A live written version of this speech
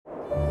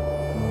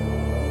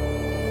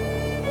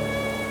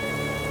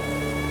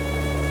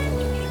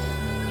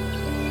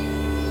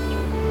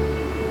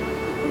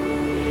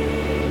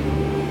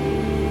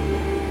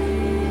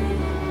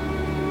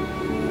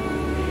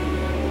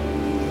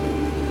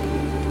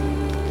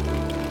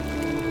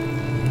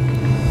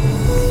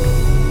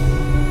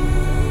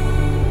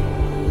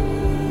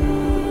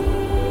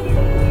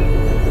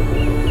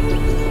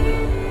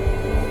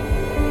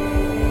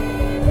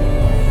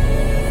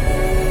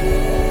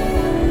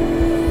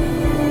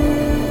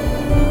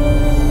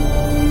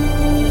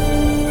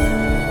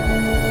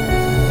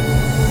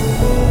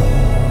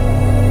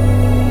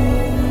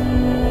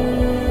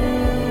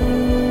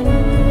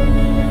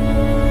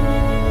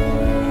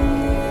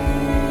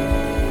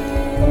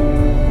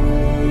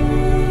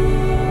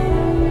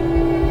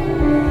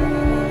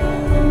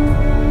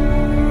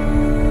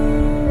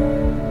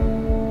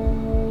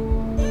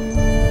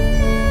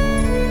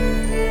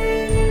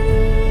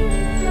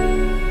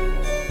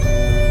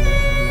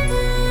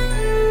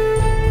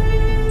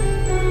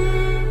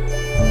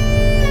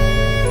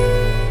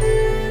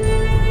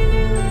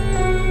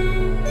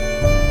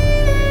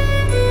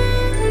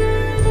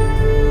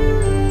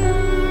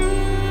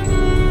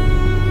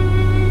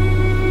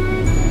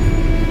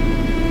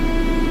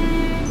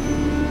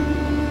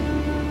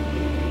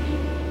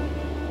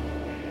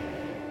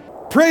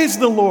Praise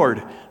the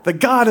Lord, the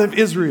God of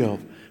Israel,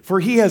 for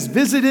he has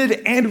visited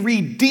and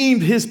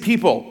redeemed his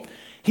people.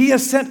 He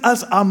has sent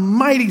us a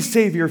mighty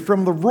Savior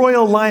from the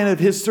royal line of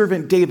his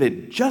servant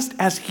David, just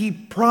as he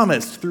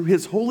promised through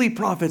his holy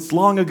prophets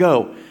long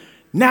ago.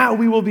 Now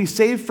we will be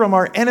saved from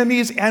our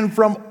enemies and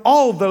from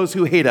all those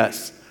who hate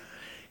us.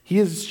 He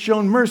has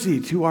shown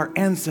mercy to our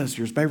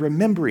ancestors by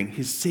remembering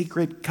his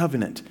sacred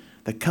covenant,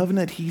 the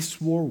covenant he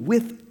swore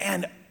with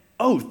an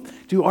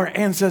oath to our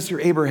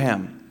ancestor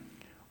Abraham.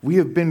 We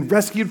have been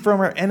rescued from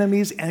our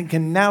enemies and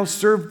can now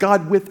serve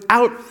God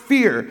without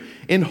fear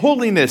in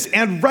holiness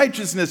and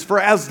righteousness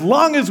for as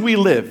long as we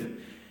live.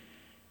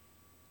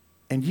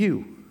 And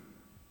you,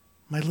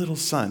 my little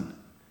son,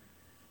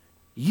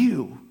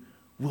 you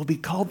will be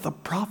called the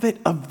prophet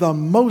of the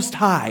Most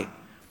High,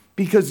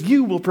 because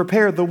you will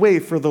prepare the way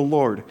for the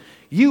Lord.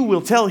 You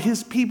will tell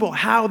his people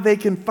how they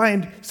can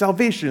find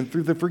salvation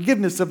through the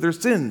forgiveness of their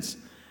sins.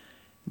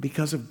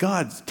 Because of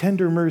God's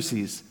tender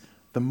mercies,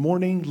 the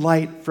morning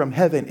light from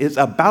heaven is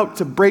about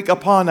to break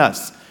upon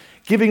us,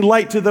 giving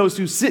light to those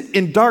who sit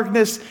in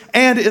darkness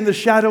and in the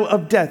shadow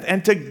of death,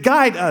 and to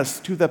guide us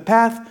to the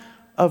path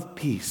of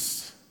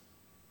peace.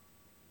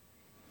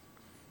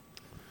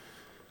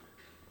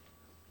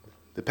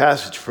 The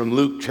passage from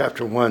Luke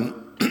chapter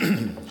 1,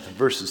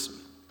 verses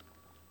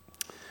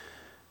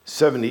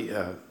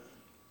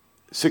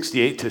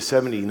 68 to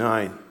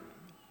 79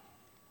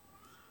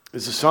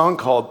 is a song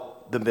called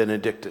the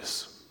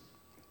Benedictus,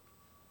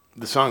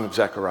 the song of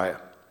Zechariah.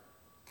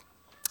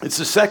 It's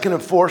the second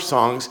of four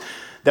songs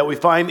that we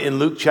find in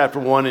Luke chapter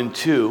 1 and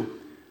 2,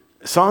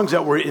 songs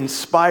that were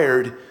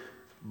inspired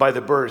by the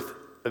birth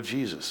of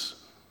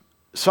Jesus.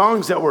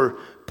 Songs that were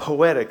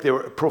poetic, they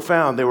were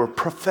profound, they were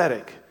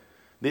prophetic,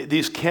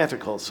 these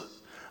canticles.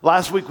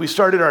 Last week we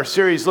started our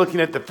series looking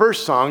at the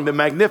first song, the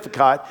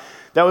Magnificat,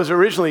 that was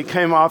originally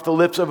came off the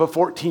lips of a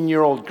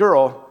 14-year-old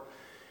girl.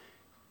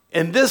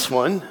 And this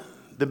one,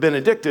 the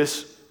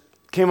Benedictus,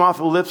 came off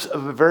the lips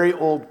of a very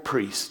old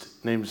priest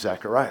named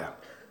Zechariah.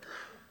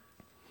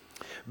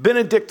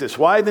 Benedictus,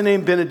 why the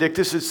name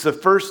Benedictus? It's the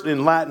first,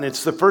 in Latin,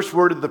 it's the first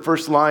word of the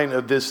first line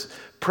of this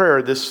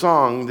prayer, this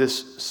song,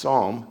 this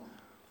psalm.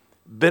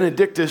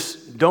 Benedictus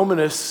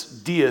Dominus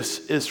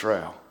Deus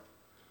Israel.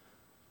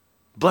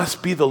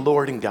 Blessed be the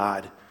Lord and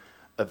God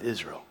of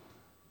Israel.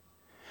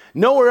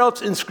 Nowhere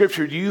else in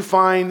Scripture do you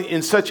find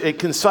in such a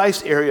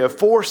concise area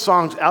four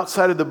songs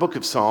outside of the book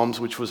of Psalms,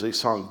 which was a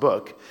song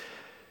book,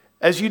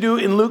 as you do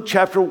in Luke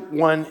chapter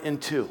 1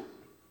 and 2.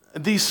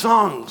 These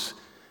songs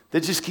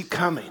that just keep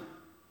coming.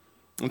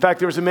 In fact,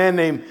 there was a man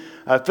named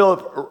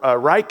Philip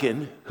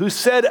Ryken who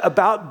said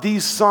about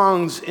these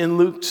songs in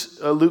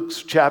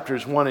Luke's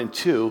chapters 1 and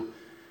 2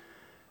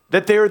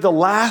 that they are the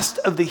last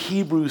of the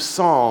Hebrew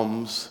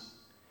psalms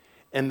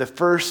and the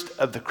first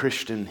of the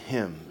Christian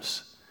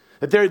hymns.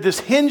 That they're this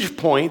hinge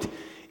point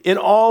in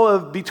all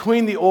of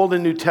between the Old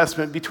and New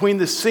Testament, between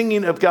the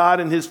singing of God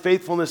and his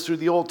faithfulness through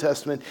the Old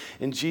Testament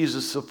and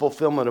Jesus, the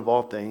fulfillment of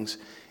all things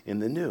in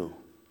the New.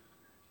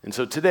 And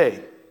so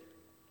today,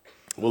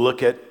 we'll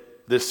look at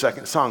this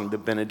second song, the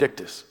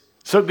Benedictus.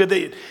 So good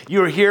that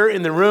you are here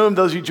in the room.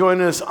 Those of you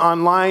joining us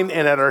online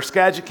and at our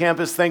Skagit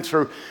campus, thanks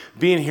for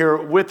being here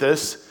with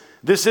us.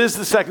 This is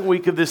the second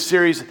week of this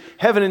series,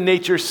 Heaven and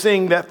Nature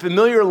Sing, that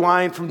familiar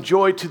line from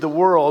Joy to the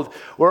World,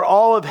 where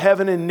all of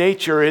heaven and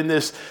nature in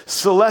this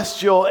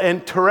celestial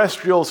and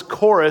terrestrial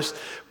chorus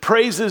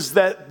praises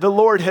that the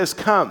Lord has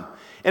come.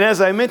 And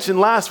as I mentioned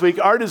last week,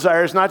 our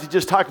desire is not to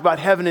just talk about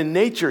heaven and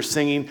nature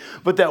singing,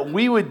 but that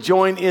we would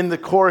join in the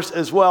chorus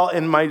as well.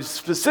 And my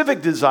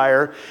specific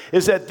desire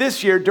is that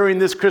this year, during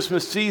this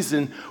Christmas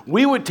season,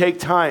 we would take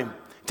time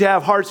to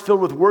have hearts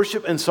filled with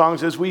worship and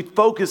songs as we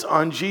focus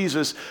on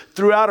Jesus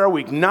throughout our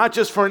week, not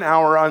just for an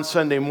hour on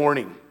Sunday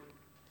morning,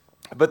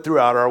 but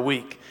throughout our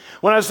week.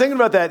 When I was thinking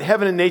about that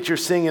heaven and nature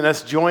singing and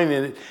us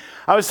joining it,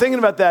 I was thinking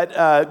about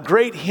that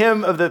great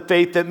hymn of the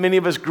faith that many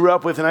of us grew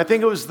up with, and I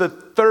think it was the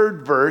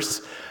third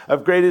verse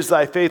of Great is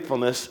Thy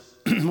Faithfulness,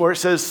 where it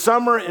says,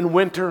 summer and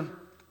winter,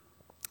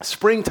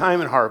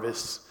 springtime and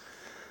harvest,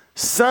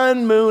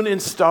 sun, moon,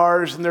 and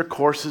stars in their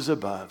courses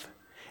above.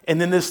 And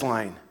then this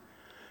line,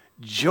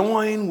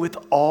 join with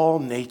all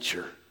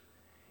nature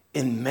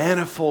in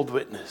manifold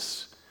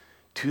witness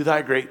to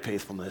thy great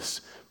faithfulness,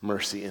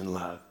 mercy, and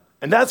love.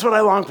 And that's what I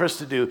long for us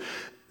to do,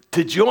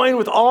 to join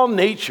with all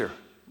nature,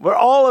 where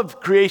all of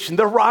creation,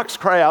 the rocks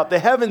cry out, the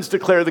heavens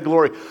declare the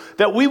glory,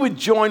 that we would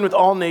join with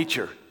all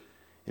nature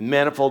in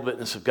manifold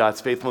witness of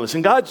God's faithfulness.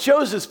 And God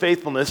shows his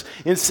faithfulness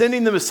in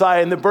sending the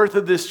Messiah and the birth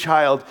of this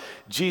child,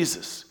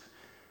 Jesus.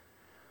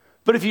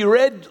 But if you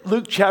read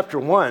Luke chapter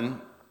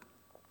 1,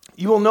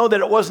 you will know that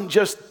it wasn't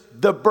just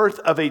the birth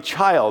of a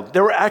child.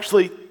 There were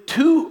actually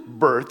two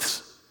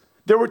births.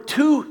 There were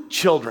two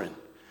children.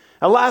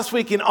 Now, last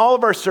week in all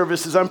of our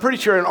services, I'm pretty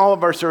sure in all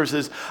of our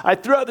services, I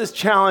threw out this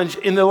challenge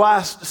in the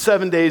last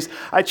 7 days.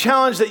 I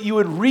challenged that you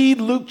would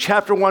read Luke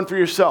chapter 1 for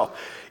yourself.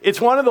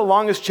 It's one of the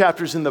longest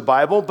chapters in the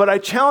Bible, but I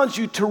challenge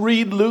you to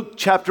read Luke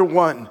chapter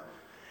 1.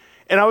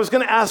 And I was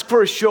going to ask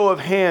for a show of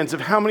hands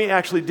of how many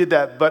actually did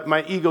that, but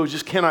my ego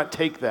just cannot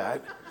take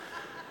that.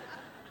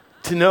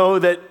 to know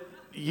that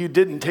you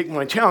didn't take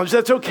my challenge.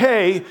 That's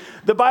okay.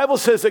 The Bible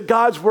says that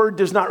God's word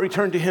does not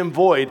return to him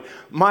void.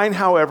 Mine,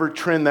 however,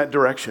 trend that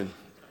direction.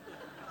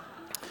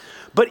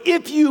 But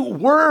if you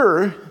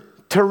were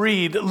to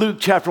read Luke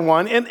chapter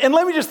 1, and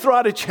let me just throw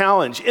out a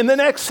challenge. In the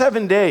next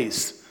 7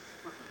 days,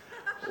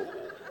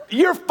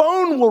 your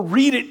phone will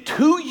read it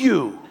to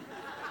you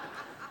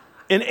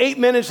in 8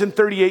 minutes and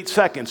 38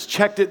 seconds.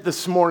 Checked it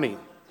this morning.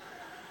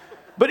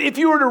 But if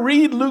you were to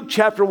read Luke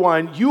chapter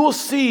 1, you will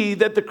see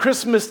that the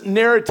Christmas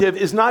narrative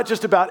is not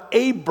just about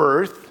a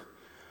birth,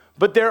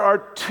 but there are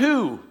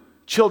two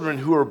children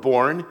who are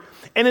born.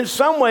 And in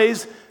some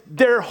ways,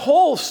 their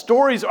whole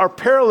stories are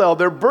parallel.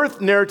 Their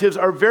birth narratives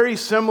are very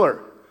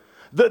similar.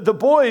 The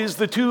boys,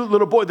 the two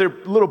little boys, they're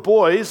little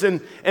boys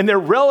and they're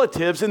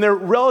relatives, and they're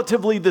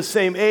relatively the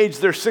same age.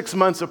 They're 6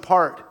 months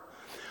apart.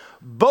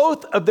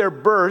 Both of their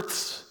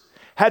births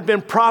had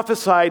been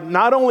prophesied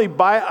not only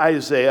by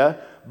Isaiah,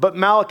 but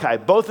Malachi.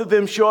 Both of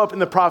them show up in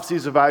the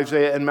prophecies of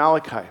Isaiah and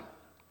Malachi.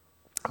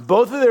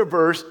 Both of their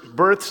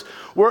births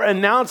were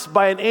announced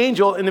by an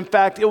angel, and in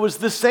fact, it was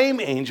the same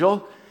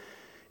angel.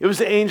 It was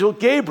the angel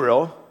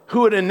Gabriel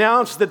who had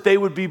announced that they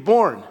would be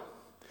born.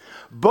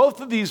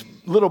 Both of these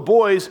little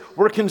boys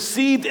were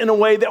conceived in a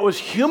way that was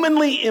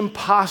humanly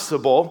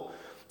impossible.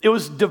 It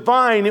was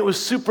divine, it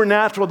was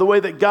supernatural, the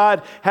way that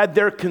God had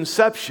their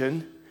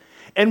conception.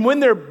 And when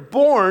they're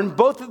born,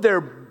 both of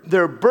their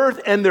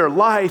birth and their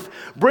life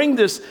bring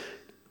this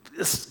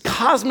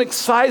cosmic,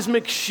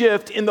 seismic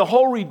shift in the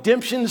whole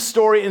redemption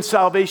story and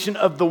salvation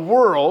of the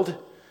world.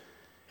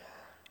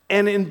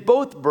 And in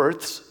both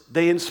births,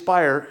 they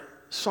inspire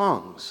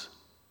songs.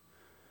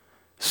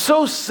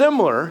 So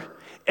similar,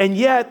 and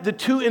yet the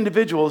two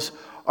individuals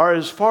are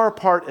as far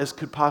apart as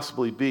could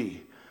possibly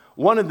be.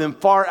 One of them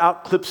far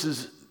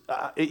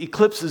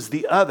eclipses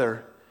the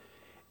other,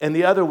 and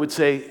the other would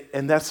say,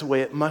 and that's the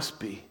way it must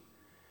be.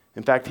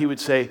 In fact, he would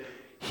say,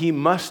 he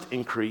must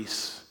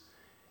increase,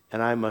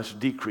 and I must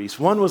decrease.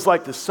 One was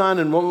like the sun,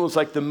 and one was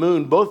like the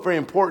moon, both very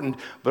important,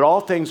 but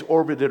all things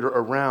orbited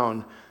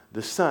around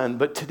the sun.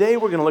 But today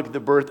we're going to look at the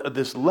birth of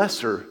this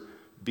lesser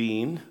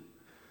being,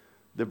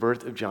 the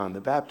birth of John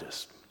the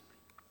Baptist.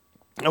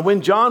 And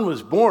when John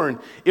was born,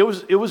 it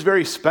was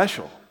very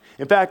special.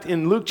 In fact,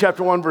 in Luke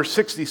chapter 1, verse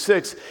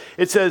 66,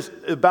 it says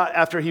about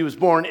after he was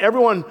born,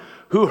 everyone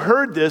who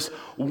heard this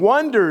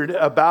wondered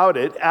about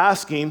it,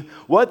 asking,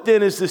 what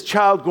then is this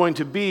child going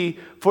to be?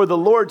 For the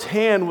Lord's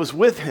hand was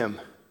with him.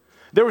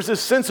 There was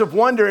this sense of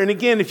wonder. And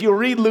again, if you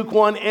read Luke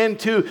 1 and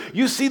 2,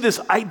 you see this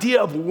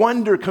idea of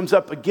wonder comes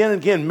up again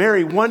and again.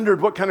 Mary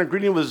wondered what kind of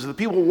greeting was this. The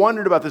people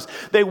wondered about this.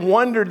 They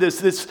wondered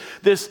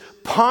this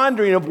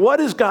pondering of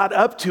what is God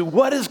up to?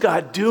 What is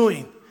God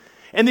doing?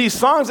 And these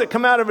songs that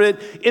come out of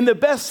it, in the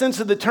best sense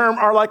of the term,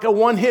 are like a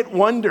one-hit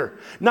wonder.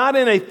 Not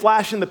in a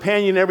flash in the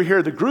pan, you never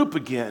hear the group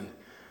again.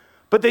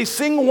 But they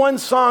sing one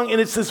song, and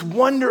it's this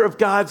wonder of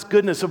God's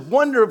goodness, a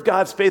wonder of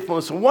God's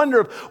faithfulness, a wonder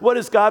of what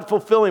is God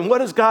fulfilling,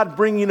 what is God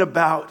bringing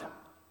about.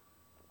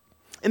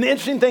 And the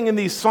interesting thing in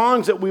these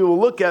songs that we will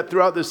look at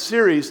throughout this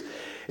series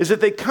is that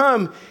they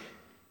come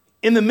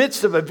in the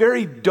midst of a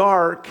very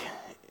dark,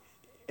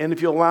 and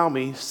if you'll allow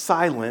me,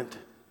 silent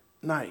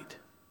night.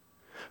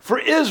 For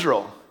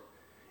Israel,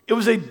 it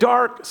was a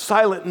dark,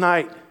 silent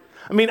night.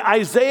 I mean,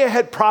 Isaiah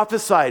had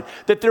prophesied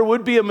that there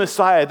would be a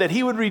Messiah, that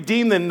he would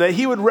redeem them, that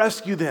he would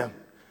rescue them.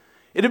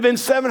 It had been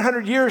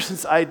 700 years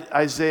since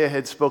Isaiah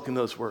had spoken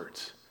those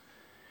words.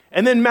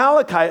 And then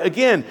Malachi,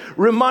 again,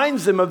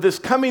 reminds them of this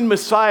coming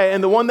Messiah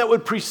and the one that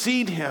would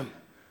precede him.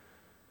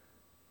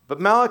 But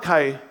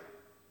Malachi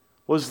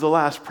was the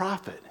last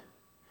prophet.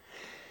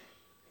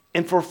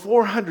 And for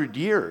 400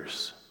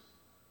 years,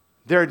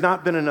 there had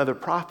not been another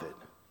prophet.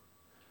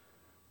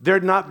 There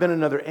had not been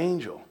another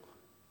angel.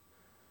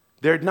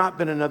 There had not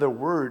been another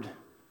word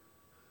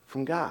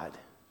from God.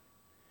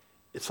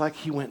 It's like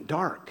he went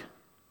dark.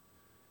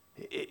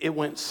 It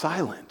went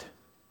silent.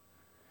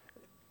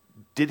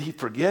 Did he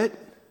forget?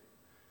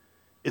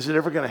 Is it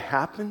ever going to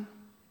happen?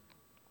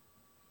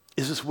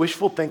 Is this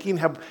wishful thinking?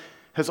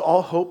 Has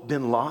all hope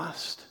been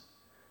lost?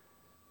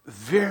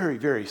 Very,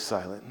 very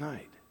silent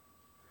night.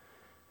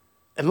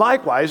 And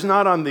likewise,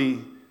 not on the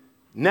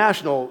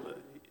national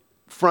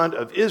front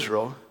of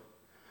Israel,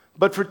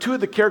 but for two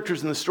of the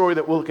characters in the story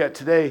that we'll look at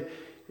today,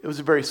 it was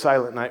a very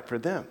silent night for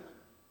them.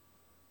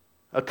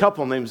 A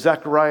couple named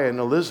Zechariah and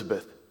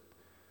Elizabeth,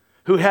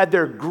 who had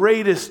their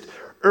greatest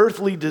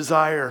earthly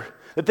desire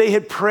that they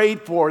had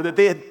prayed for, that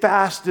they had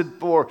fasted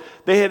for,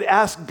 they had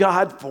asked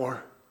God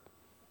for.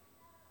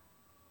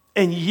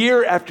 And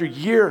year after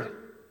year,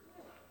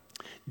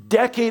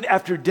 decade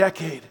after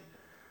decade,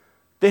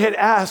 they had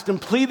asked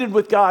and pleaded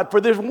with God for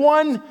this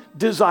one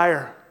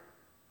desire.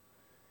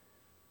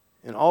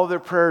 And all their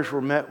prayers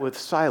were met with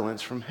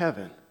silence from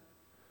heaven.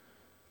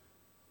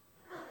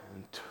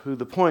 And to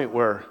the point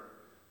where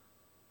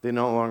they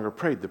no longer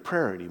prayed the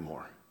prayer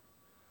anymore,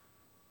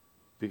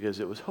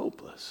 because it was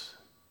hopeless.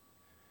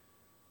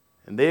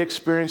 And they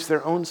experienced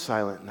their own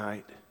silent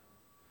night.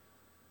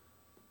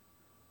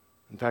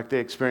 In fact, they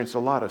experienced a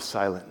lot of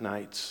silent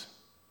nights.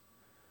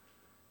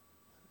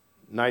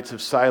 nights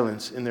of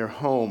silence in their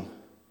home,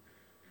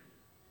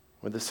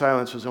 where the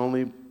silence was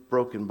only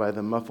broken by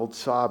the muffled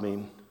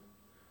sobbing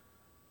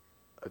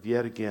of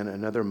yet again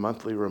another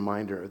monthly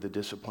reminder of the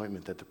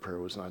disappointment that the prayer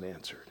was not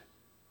answered.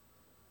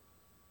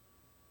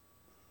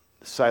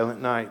 The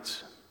silent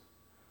nights,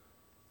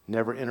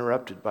 never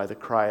interrupted by the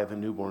cry of a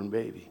newborn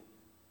baby.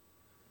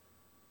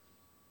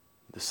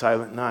 The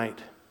silent night,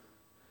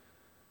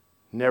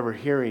 never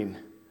hearing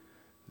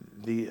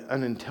the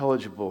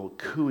unintelligible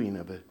cooing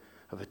of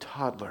a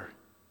toddler.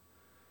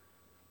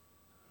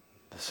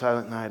 The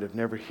silent night of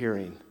never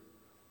hearing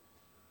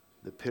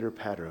the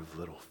pitter-patter of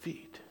little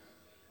feet.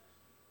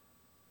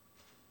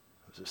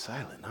 It was a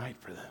silent night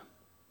for them.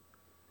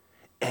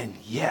 And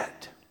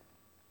yet,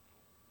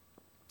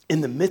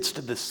 in the midst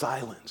of the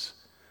silence,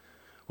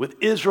 with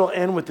Israel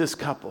and with this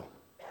couple,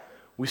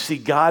 we see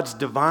God's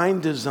divine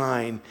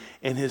design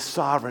and his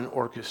sovereign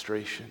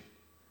orchestration.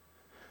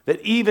 That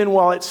even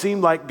while it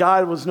seemed like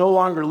God was no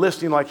longer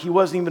listening, like he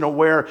wasn't even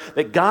aware,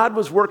 that God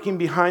was working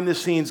behind the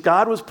scenes,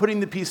 God was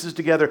putting the pieces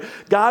together,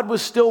 God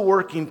was still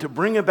working to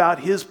bring about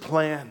his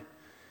plan.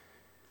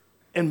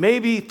 And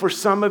maybe for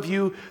some of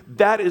you,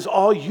 that is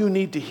all you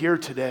need to hear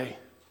today.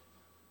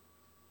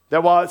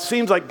 That while it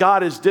seems like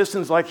God is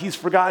distant, like he's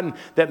forgotten,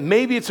 that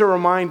maybe it's a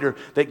reminder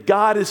that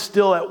God is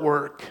still at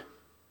work.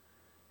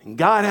 And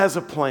God has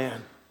a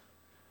plan.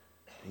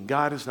 And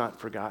God has not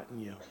forgotten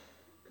you.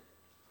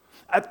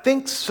 I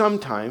think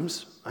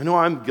sometimes, I know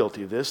I'm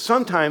guilty of this,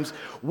 sometimes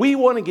we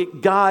want to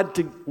get God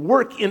to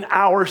work in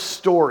our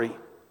story.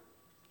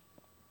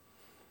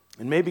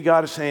 And maybe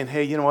God is saying,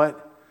 hey, you know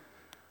what?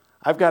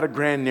 I've got a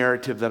grand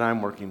narrative that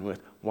I'm working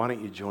with. Why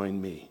don't you join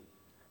me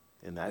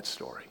in that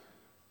story?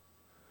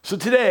 So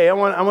today, I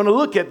want to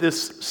look at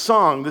this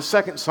song, the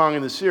second song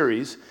in the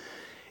series.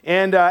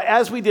 And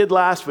as we did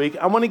last week,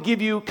 I want to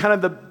give you kind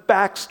of the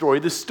backstory,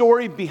 the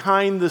story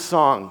behind the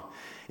song.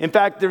 In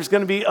fact, there's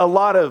going to be a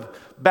lot of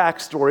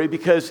backstory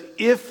because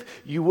if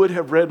you would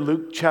have read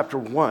Luke chapter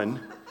 1,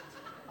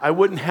 I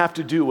wouldn't have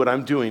to do what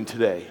I'm doing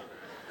today.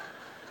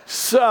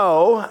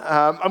 So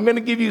I'm going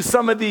to give you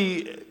some of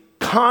the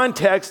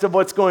context of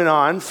what's going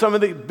on,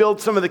 build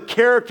some of the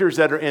characters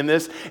that are in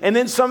this, and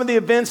then some of the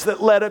events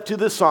that led up to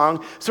the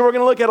song. So we're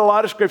going to look at a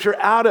lot of scripture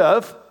out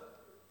of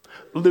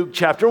Luke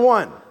chapter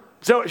 1.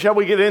 So shall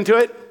we get into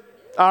it?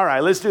 All right,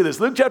 let's do this.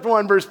 Luke chapter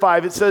 1, verse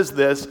 5, it says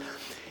this: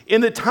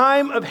 in the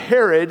time of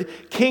Herod,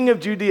 king of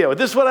Judea.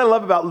 This is what I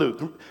love about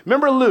Luke.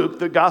 Remember Luke,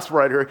 the gospel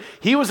writer,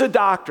 he was a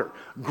doctor,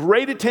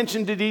 great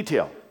attention to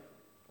detail.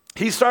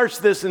 He starts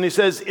this and he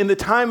says, in the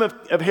time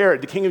of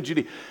Herod, the king of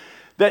Judea,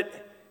 that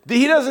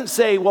he doesn't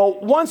say, well,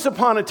 once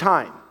upon a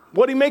time.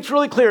 What he makes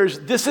really clear is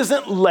this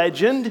isn't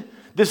legend,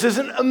 this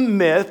isn't a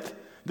myth,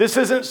 this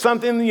isn't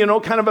something,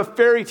 kind of a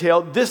fairy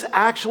tale. This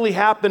actually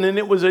happened, and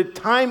it was a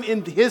time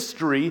in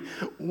history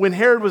when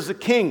Herod was the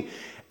king.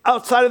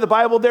 Outside of the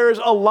Bible, there is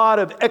a lot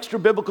of extra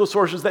biblical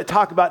sources that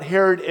talk about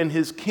Herod and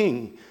his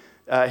kingship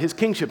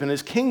and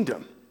his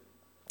kingdom.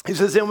 He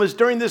says it was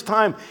during this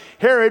time,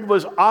 Herod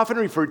was often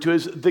referred to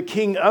as the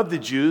king of the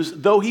Jews,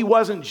 though he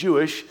wasn't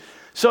Jewish.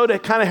 So to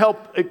kind of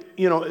help,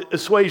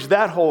 assuage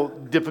that whole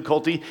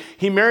difficulty,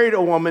 he married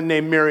a woman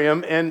named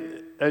Miriam, and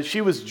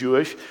she was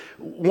Jewish,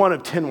 one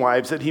of 10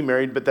 wives that he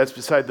married, but that's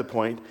beside the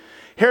point.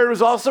 Herod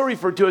was also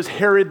referred to as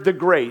Herod the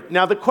Great.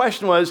 Now the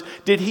question was,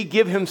 did he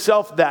give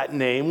himself that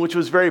name, which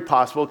was very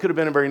possible. It could have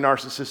been a very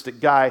narcissistic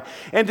guy.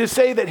 And to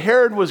say that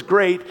Herod was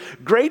great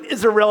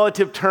is a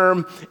relative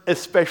term,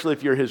 especially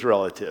if you're his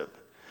relative.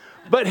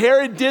 But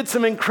Herod did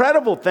some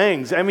incredible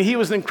things. I mean, he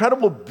was an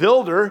incredible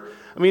builder.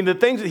 I mean, the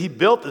things that he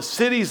built, the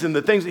cities and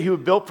the things that he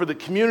would build for the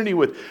community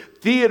with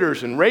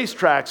theaters and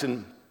racetracks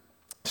and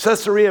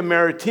Caesarea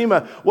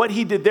Maritima, what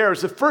he did there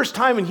was the first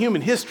time in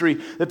human history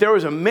that there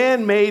was a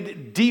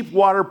man-made deep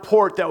water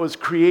port that was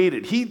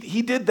created.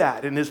 He did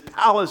that in his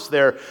palace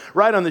there,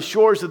 right on the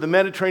shores of the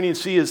Mediterranean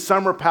Sea, his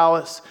summer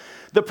palace.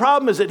 The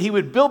problem is that he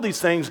would build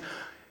these things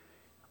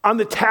on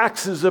the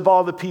taxes of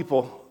all the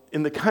people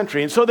in the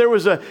country. And so there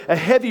was a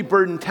heavy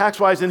burden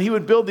tax-wise, and he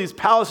would build these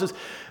palaces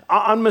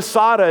on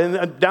Masada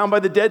and down by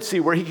the Dead Sea,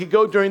 where he could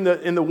go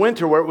in the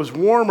winter where it was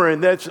warmer,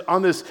 and that's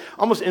on this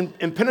almost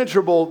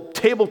impenetrable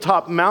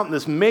tabletop mountain,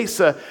 this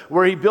mesa,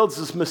 where he builds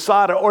this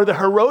Masada, or the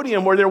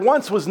Herodium, where there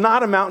once was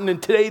not a mountain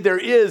and today there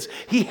is.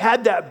 He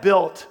had that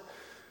built.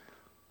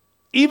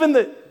 Even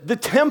the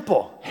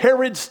temple,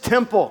 Herod's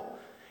temple,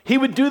 he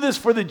would do this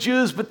for the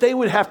Jews, but they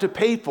would have to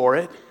pay for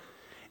it.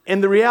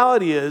 And the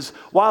reality is,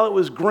 while it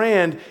was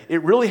grand,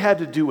 it really had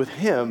to do with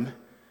him,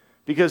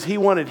 because he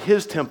wanted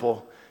his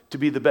temple to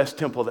be the best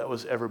temple that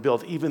was ever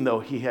built, even though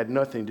he had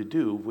nothing to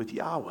do with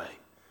Yahweh.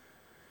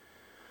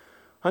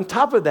 On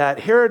top of that,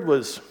 Herod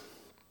was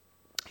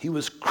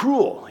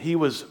cruel, he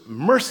was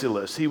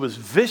merciless, he was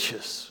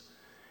vicious,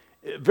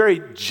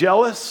 very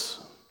jealous,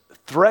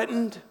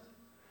 threatened.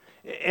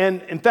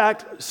 And in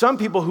fact, some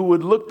people who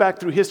would look back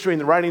through history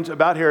and the writings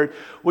about Herod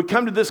would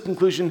come to this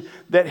conclusion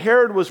that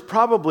Herod was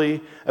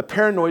probably a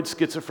paranoid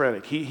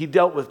schizophrenic. He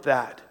dealt with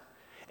that.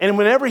 And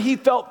whenever he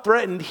felt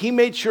threatened, he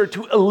made sure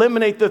to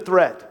eliminate the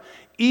threat.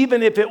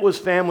 even if it was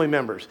family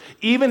members.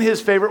 Even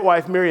his favorite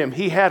wife, Miriam,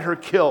 he had her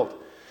killed.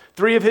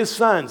 3 of his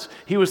sons,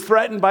 he was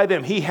threatened by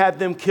them. He had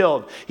them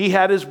killed. He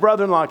had his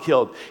brother-in-law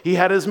killed. He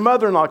had his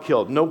mother-in-law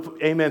killed. No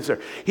amens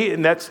there.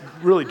 And that's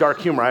really dark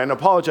humor. I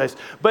apologize.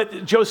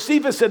 But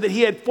Josephus said that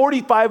he had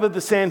 45 of the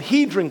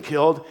Sanhedrin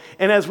killed.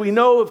 And as we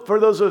know, for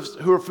those of us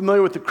who are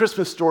familiar with the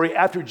Christmas story,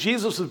 after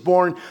Jesus was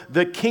born,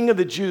 the King of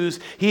the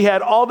Jews, he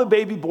had all the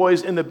baby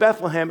boys in the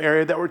Bethlehem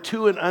area that were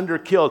 2 and under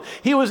killed.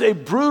 He was a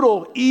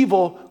brutal,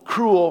 evil,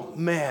 cruel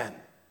man.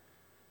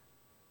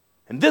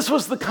 And this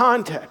was the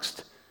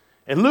context.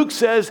 And Luke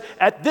says,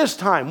 at this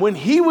time, when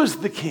he was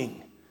the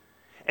king,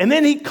 and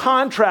then he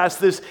contrasts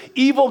this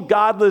evil,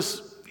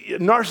 godless,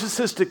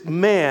 narcissistic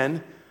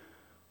man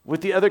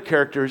with the other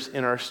characters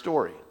in our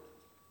story.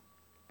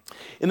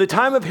 In the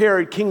time of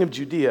Herod, king of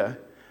Judea,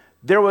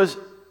 there was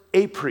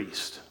a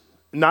priest.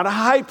 Not a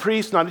high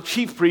priest, not a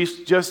chief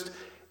priest, just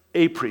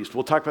a priest.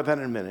 We'll talk about that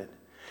in a minute.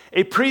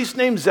 A priest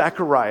named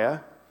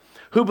Zechariah,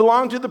 who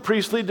belonged to the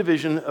priestly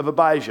division of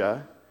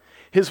Abijah.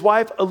 His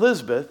wife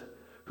Elizabeth,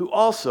 who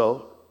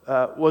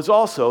was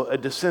also a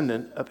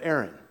descendant of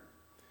Aaron.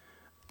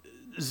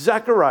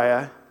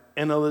 Zechariah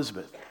and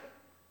Elizabeth.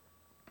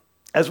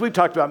 As we've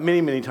talked about many,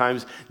 many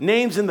times,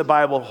 names in the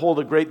Bible hold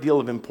a great deal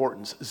of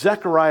importance.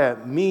 Zechariah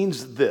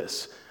means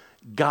this: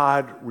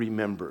 God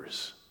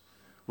remembers,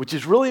 which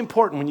is really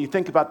important when you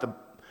think about the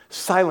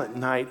silent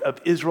night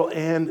of Israel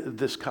and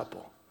this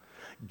couple.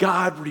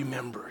 God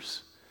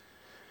remembers.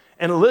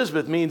 And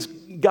Elizabeth means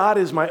God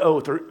is my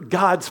oath, or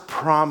God's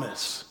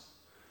promise.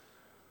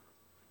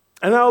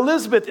 And now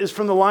Elizabeth is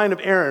from the line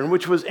of Aaron,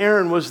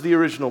 Aaron was the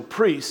original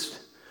priest.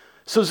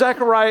 So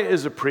Zechariah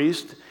is a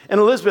priest, and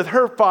Elizabeth,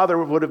 her father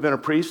would have been a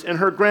priest, and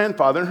her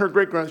grandfather and her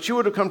great-grandfather, she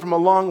would have come from a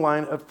long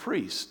line of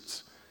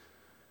priests.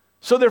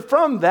 So they're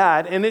from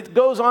that, and it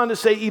goes on to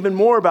say even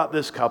more about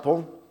this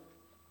couple.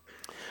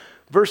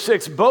 Verse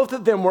 6, both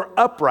of them were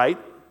upright,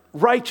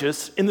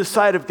 righteous in the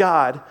sight of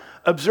God,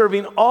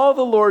 observing all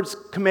the Lord's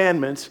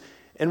commandments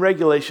and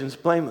regulations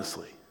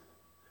blamelessly.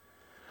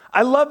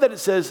 I love that it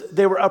says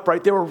they were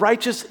upright. They were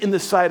righteous in the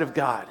sight of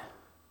God.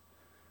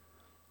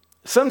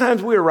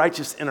 Sometimes we are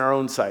righteous in our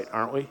own sight,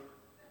 aren't we?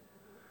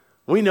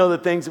 We know the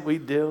things that we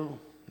do.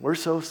 We're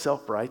so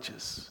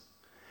self-righteous.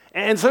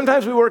 And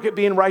sometimes we work at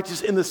being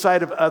righteous in the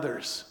sight of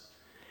others.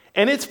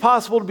 And it's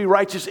possible to be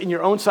righteous in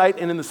your own sight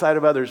and in the sight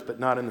of others, but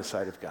not in the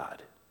sight of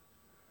God.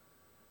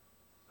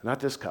 Not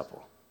this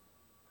couple.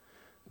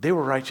 They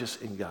were righteous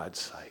in God's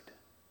sight.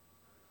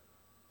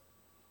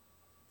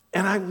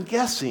 And I'm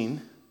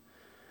guessing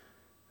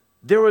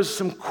there was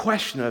some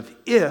question of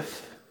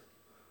if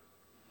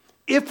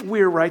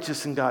we're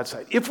righteous in God's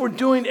sight, if we're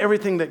doing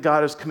everything that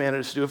God has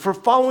commanded us to do, if we're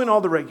following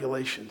all the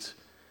regulations,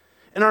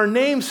 and our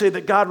names say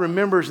that God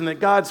remembers and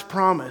that God's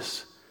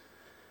promise,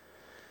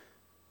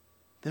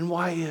 then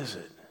why is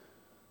it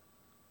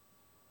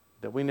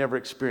that we never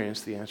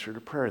experienced the answer to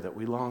prayer that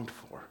we longed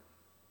for?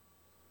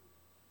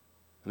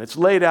 And it's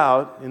laid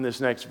out in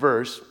this next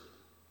verse.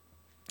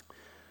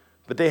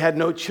 But they had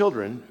no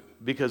children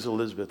because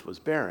Elizabeth was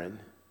barren,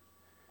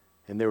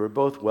 and they were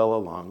both well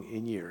along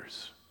in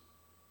years.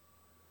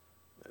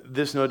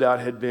 This no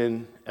doubt had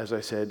been, as I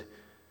said,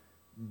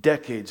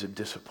 decades of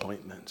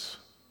disappointments,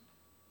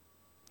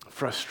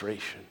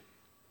 frustration,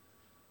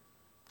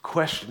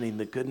 questioning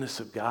the goodness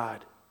of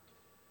God,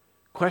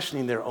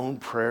 questioning their own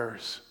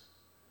prayers,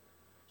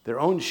 their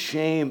own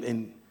shame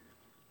and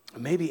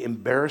maybe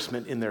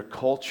embarrassment in their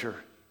culture,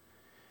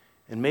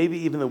 and maybe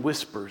even the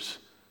whispers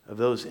of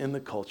those in the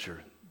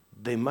culture.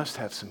 They must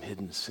have some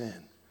hidden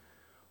sin.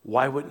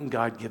 Why wouldn't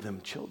God give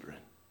them children?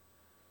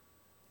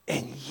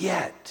 And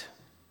yet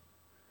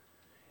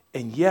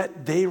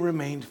they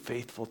remained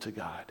faithful to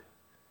God.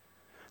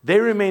 They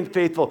remained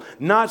faithful,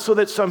 not so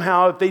that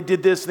somehow if they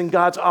did this, then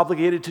God's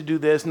obligated to do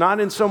this,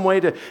 not in some way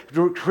to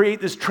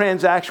create this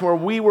transaction where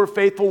we were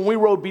faithful and we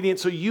were obedient,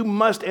 so you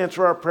must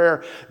answer our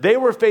prayer. They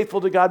were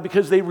faithful to God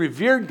because they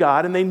revered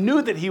God and they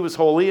knew that He was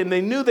holy and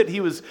they knew that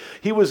He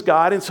was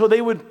God, and so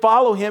they would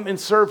follow Him and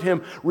serve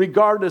Him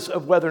regardless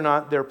of whether or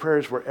not their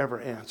prayers were ever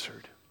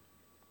answered.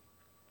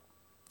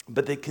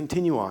 But they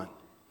continue on.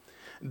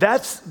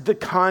 That's the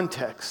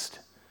context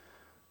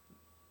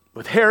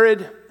with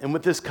Herod and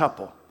with this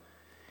couple.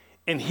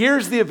 And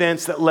here's the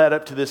events that led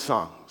up to this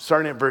song,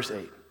 starting at verse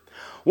 8.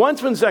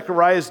 Once when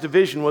Zechariah's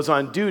division was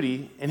on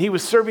duty and he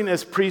was serving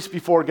as priest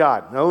before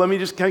God. Now let me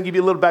just kind of give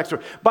you a little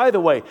backstory. By the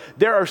way,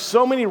 there are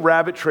so many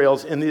rabbit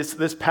trails in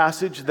this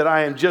passage that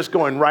I am just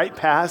going right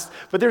past,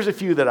 but there's a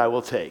few that I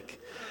will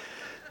take.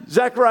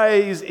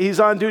 Zechariah, he's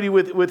on duty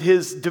with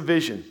his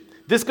division.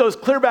 This goes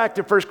clear back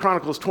to 1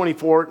 Chronicles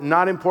 24.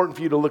 Not important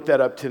for you to look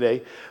that up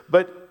today,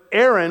 but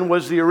Aaron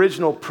was the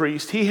original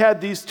priest. He had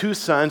these 2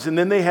 sons, and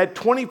then they had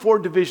 24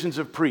 divisions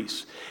of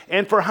priests.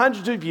 And for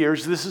hundreds of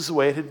years, this is the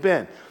way it had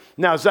been.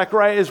 Now,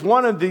 Zechariah is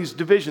one of these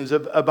divisions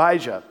of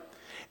Abijah.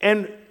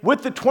 And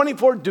with the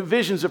 24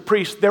 divisions of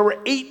priests, there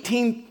were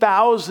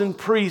 18,000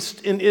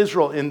 priests in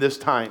Israel in this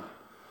time.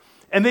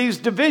 And these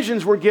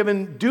divisions were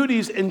given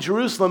duties in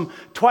Jerusalem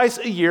twice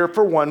a year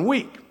for 1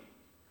 week.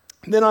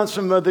 Then on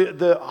some of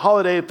the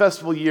holiday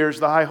festival years,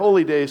 the high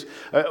holy days,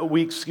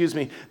 weeks,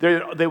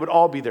 they would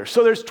all be there.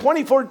 So there's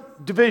 24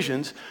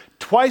 divisions.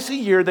 Twice a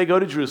year they go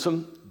to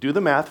Jerusalem, do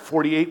the math,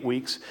 48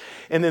 weeks,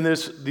 and then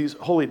there's these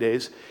holy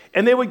days.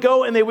 And they would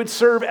go and they would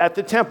serve at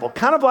the temple,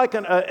 kind of like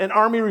an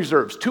army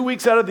reserves, 2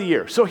 weeks out of the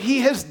year. So he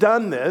has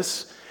done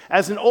this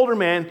as an older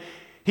man.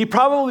 He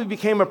probably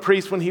became a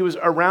priest when he was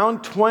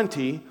around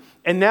 20,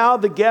 and now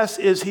the guess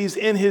is he's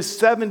in his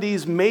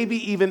 70s, maybe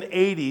even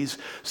 80s.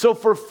 So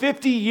for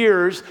 50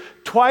 years,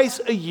 twice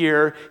a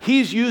year,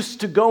 he's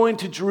used to going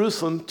to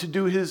Jerusalem to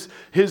do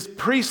his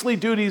priestly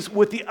duties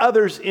with the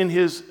others in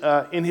his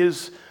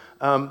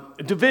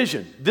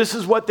division. This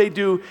is what they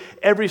do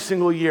every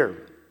single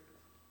year.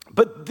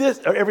 But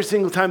every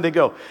single time they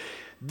go.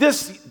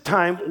 This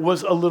time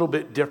was a little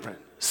bit different.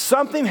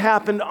 Something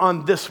happened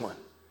on this one.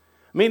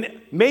 I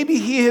mean, maybe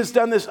he has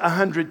done this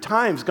 100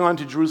 times, gone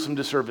to Jerusalem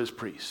to serve as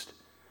priest.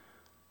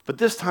 But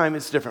this time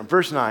it's different.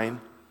 Verse 9,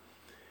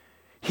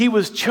 he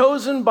was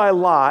chosen by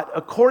lot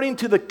according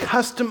to the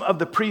custom of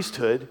the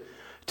priesthood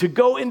to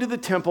go into the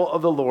temple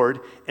of the Lord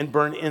and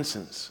burn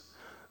incense.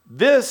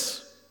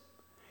 This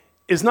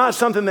is not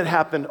something that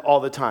happened all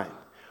the time.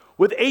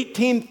 With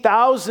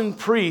 18,000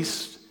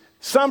 priests,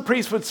 some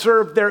priests would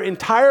serve their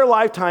entire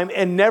lifetime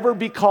and never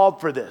be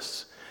called for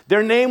this.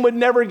 Their name would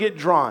never get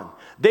drawn.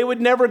 They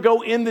would never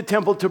go in the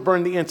temple to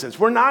burn the incense.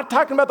 We're not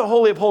talking about the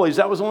Holy of Holies.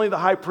 That was only the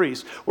high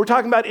priest. We're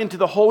talking about into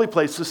the holy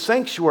place, the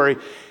sanctuary,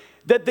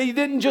 that they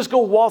didn't just go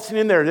waltzing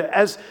in there.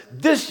 As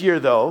this year,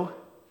 though,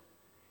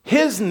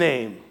 his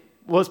name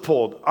was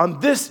pulled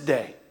on this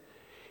day.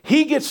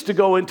 He gets to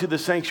go into the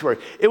sanctuary.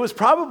 It was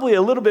probably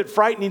a little bit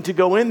frightening to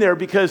go in there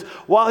because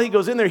while he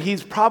goes in there,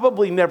 he's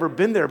probably never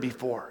been there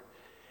before.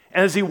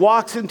 And as he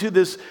walks into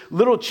this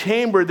little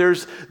chamber,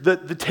 there's the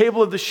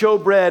table of the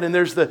showbread, and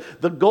there's the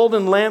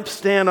golden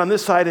lampstand on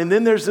this side, and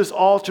then there's this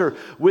altar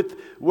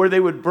where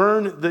they would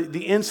burn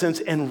the incense,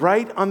 and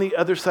right on the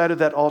other side of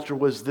that altar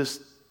was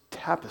this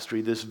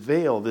tapestry, this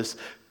veil, this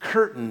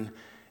curtain,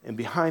 and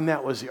behind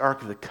that was the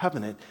Ark of the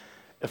Covenant,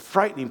 a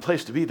frightening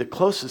place to be, the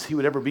closest he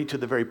would ever be to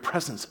the very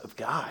presence of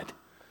God,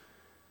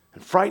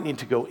 and frightening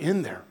to go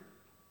in there.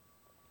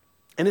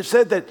 And it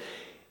said that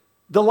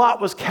the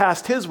lot was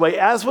cast his way,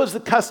 as was the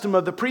custom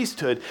of the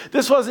priesthood.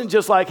 This wasn't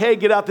just like, hey,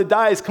 get out the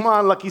dice. Come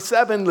on, lucky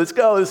seven, let's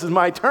go. This is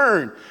my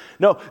turn.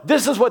 No,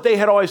 this is what they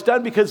had always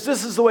done because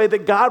this is the way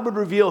that God would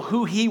reveal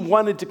who he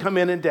wanted to come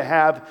in and to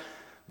have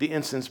the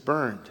incense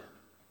burned.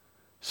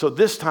 So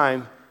this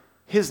time,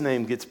 his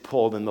name gets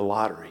pulled in the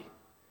lottery.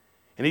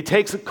 And he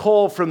takes a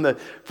coal from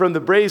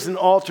the brazen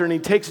altar and he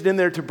takes it in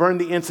there to burn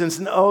the incense.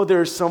 And oh,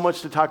 there's so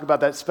much to talk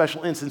about that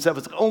special incense that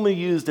was only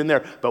used in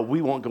there, but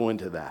we won't go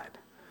into that.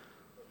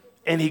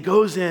 And he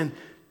goes in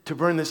to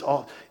burn this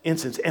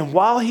incense. And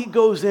while he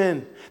goes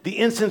in, the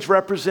incense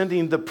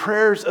representing the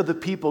prayers of the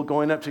people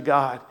going up to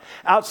God.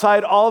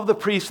 Outside, all of the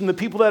priests and the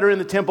people that are in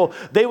the temple,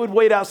 they would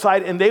wait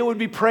outside and they would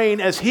be praying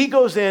as he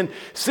goes in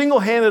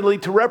single-handedly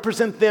to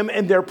represent them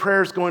and their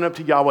prayers going up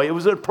to Yahweh. It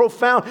was a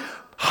profound,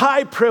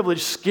 high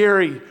privilege,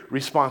 scary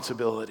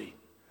responsibility.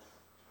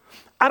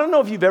 I don't know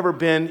if you've ever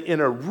been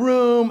in a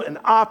room, an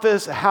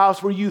office, a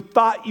house where you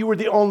thought you were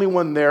the only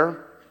one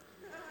there.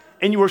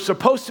 And you were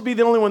supposed to be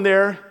the only one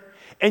there,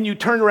 and you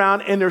turn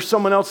around and there's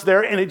someone else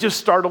there, and it just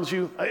startles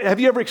you.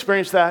 Have you ever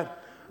experienced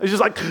that? It's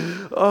just like,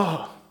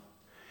 oh,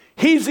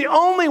 he's the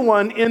only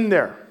one in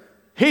there.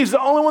 He's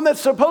the only one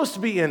that's supposed to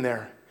be in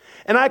there.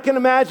 And I can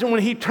imagine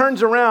when he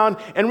turns around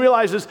and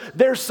realizes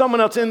there's someone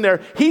else in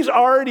there, he's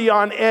already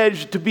on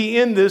edge to be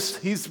in this.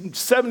 He's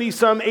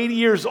 70-some, 80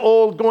 years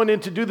old, going in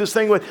to do this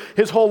thing with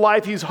his whole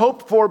life he's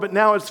hoped for, but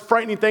now it's a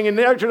frightening thing, and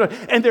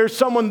there's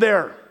someone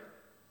there.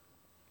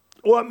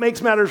 What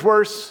makes matters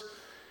worse?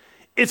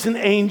 It's an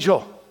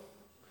angel.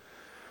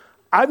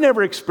 I've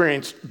never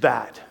experienced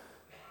that.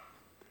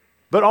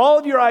 But all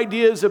of your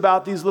ideas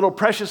about these little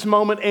precious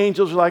moment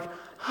angels are like,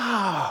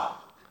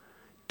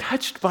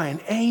 touched by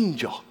an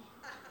angel.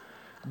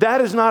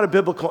 That is not a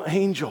biblical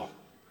angel.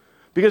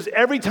 Because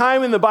every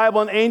time in the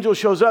Bible an angel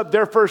shows up,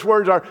 their first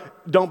words are,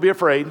 don't be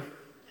afraid.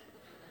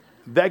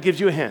 That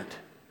gives you a hint.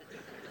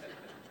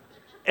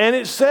 And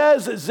it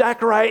says that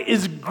Zechariah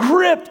is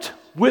gripped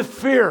with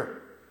fear.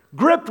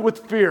 Gripped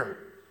with fear.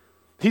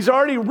 He's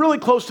already really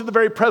close to the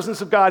very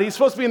presence of God. He's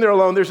supposed to be in there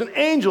alone. There's an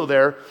angel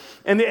there,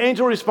 and the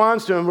angel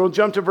responds to him. We'll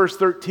jump to verse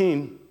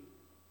 13.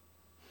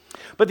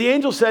 But the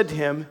angel said to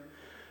him,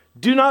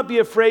 do not be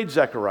afraid,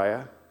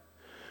 Zechariah.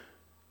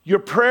 Your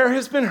prayer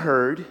has been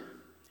heard.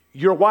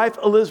 Your wife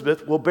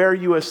Elizabeth will bear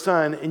you a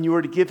son, and you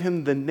are to give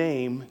him the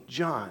name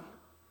John.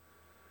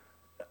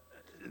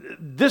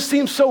 This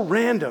seems so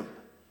random.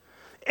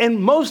 And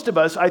most of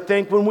us, I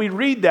think, when we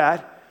read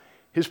that,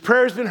 his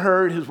prayer has been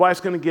heard, his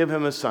wife's going to give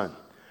him a son.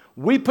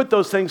 We put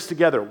those things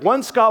together.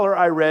 One scholar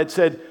I read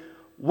said,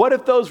 what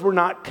if those were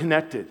not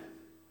connected?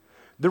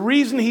 The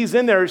reason he's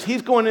in there is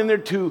he's going in there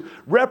to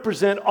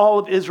represent all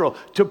of Israel,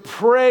 to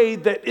pray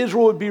that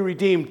Israel would be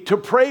redeemed, to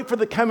pray for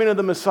the coming of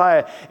the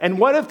Messiah. And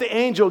what if the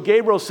angel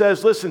Gabriel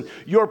says, listen,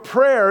 your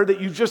prayer that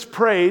you just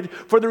prayed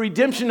for the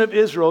redemption of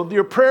Israel,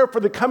 your prayer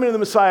for the coming of the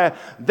Messiah,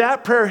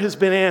 that prayer has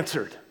been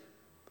answered.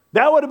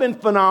 That would have been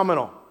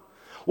phenomenal.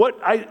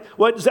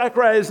 What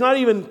Zechariah is not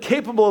even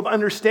capable of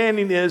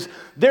understanding is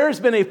there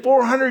has been a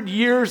 400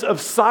 years of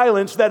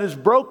silence that is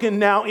broken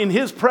now in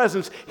his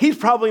presence. He's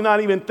probably not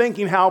even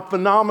thinking how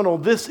phenomenal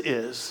this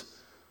is.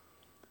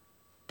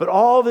 But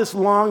all this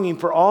longing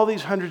for all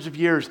these hundreds of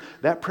years,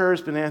 that prayer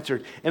has been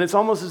answered. And it's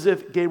almost as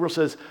if Gabriel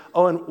says,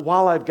 oh, and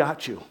while I've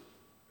got you,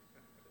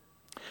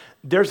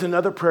 there's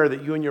another prayer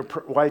that you and your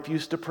wife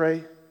used to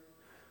pray.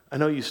 I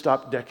know you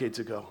stopped decades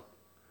ago.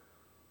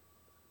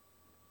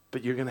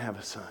 But you're going to have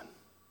a son.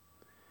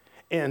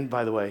 And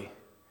by the way,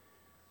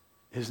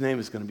 his name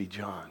is going to be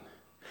John.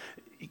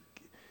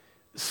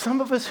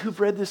 Some of us who've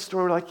read this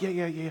story are like,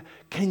 yeah.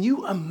 Can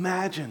you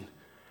imagine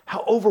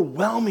how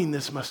overwhelming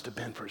this must have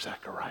been for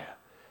Zechariah?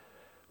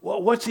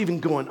 Well, what's even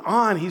going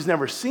on? He's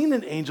never seen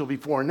an angel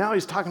before. And now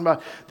he's talking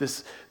about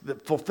this, the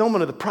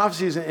fulfillment of the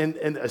prophecies and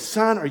a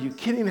son. Are you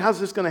kidding? How's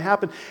this going to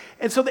happen?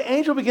 And so the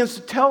angel begins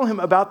to tell him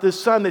about this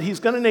son that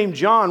he's going to name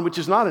John, which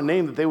is not a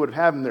name that they would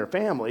have had in their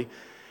family.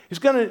 He's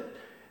going to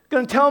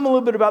tell him a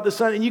little bit about the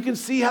son, and you can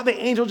see how the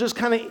angel just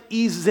kind of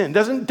eases in.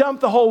 Doesn't dump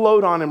the whole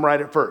load on him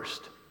right at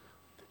first.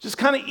 Just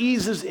kind of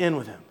eases in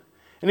with him.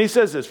 And he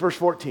says this, verse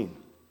 14.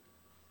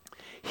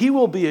 He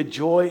will be a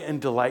joy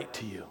and delight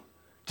to you,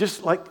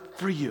 just like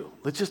for you.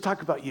 Let's just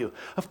talk about you.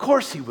 Of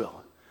course he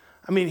will.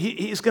 I mean,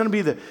 he's going to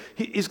be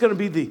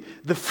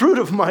the fruit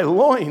of my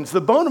loins,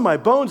 the bone of my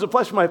bones, the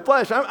flesh of my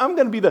flesh. I'm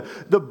going to be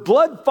the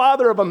blood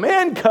father of a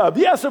man cub.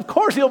 Yes, of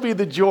course he'll be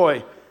the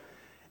joy.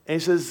 And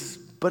he says,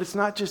 but it's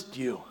not just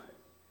you.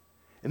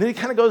 And then he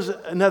kind of goes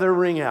another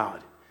ring out.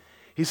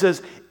 He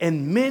says,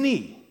 and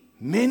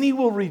many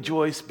will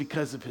rejoice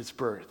because of his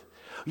birth.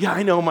 Yeah,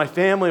 I know, my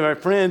family, my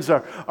friends,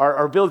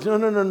 our village.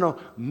 No.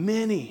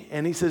 Many.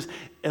 And he says,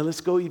 and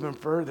let's go even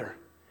further.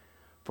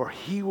 For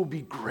he will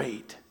be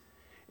great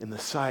in the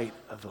sight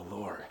of the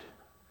Lord.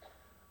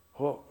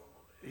 Well,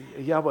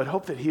 yeah, I would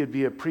hope that he would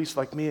be a priest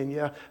like me. And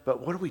yeah,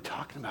 but what are we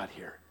talking about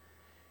here?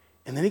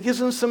 And then he gives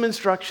them some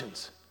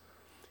instructions.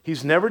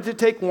 He's never to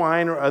take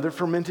wine or other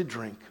fermented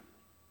drink.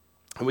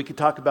 And we could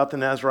talk about the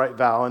Nazirite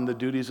vow and the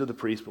duties of the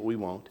priest, but we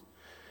won't.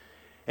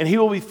 And he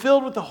will be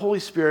filled with the Holy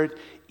Spirit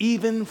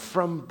even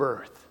from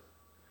birth.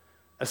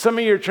 Some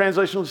of your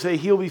translations will say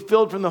he'll be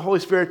filled from the Holy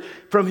Spirit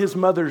from his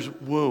mother's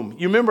womb.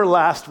 You remember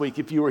last week,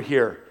 if you were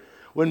here,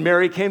 when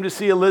Mary came to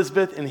see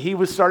Elizabeth and he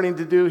was starting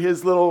to do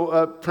his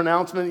little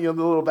pronouncement, the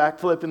little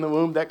backflip in the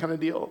womb, that kind of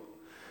deal.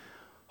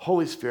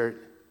 Holy Spirit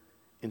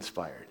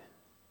inspired.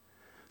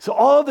 So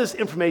all of this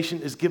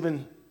information is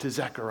given to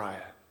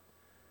Zechariah,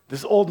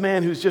 this old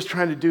man who's just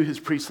trying to do his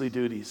priestly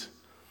duties.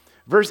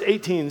 Verse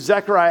 18,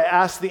 Zechariah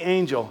asked the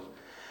angel,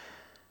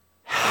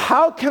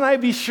 how can I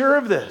be sure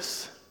of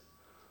this?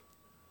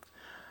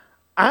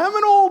 I'm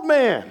an old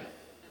man.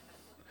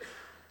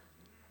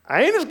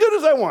 I ain't as good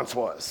as I once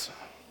was.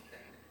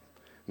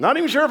 Not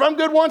even sure if I'm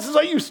good once as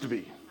I used to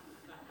be.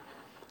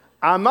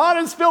 I'm not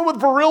as filled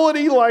with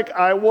virility like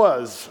I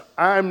was.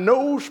 I'm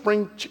no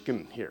spring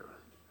chicken here.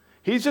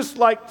 He's just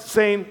like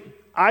saying,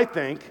 I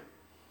think,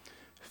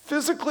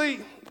 physically,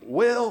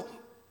 well,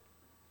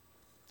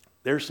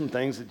 there's some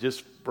things that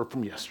just were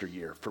from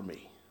yesteryear for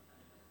me.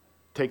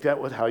 Take that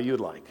with how you'd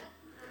like.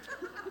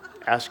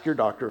 Ask your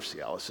doctor if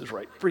Cialis is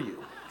right for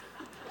you.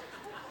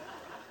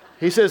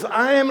 He says,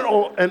 I am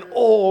an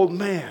old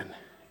man.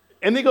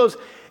 And he goes,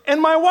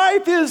 and my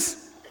wife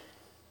is,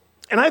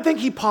 and I think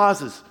he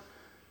pauses.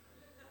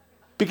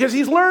 Because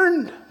he's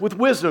learned with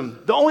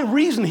wisdom, the only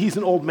reason he's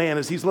an old man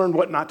is he's learned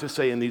what not to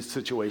say in these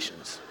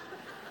situations.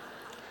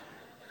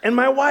 And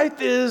my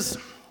wife is,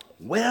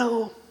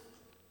 well,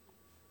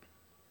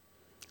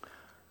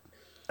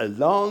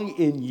 along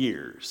in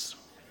years.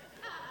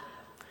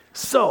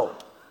 So,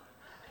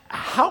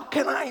 how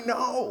can I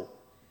know?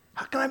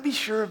 How can I be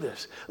sure of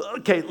this?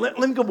 Okay, let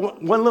me go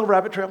one little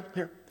rabbit trail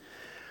here.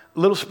 A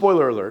little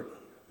spoiler alert.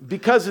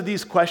 Because of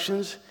these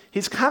questions,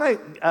 he's kind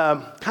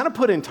of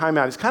put in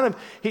timeout.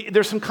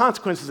 There's some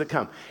consequences that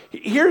come.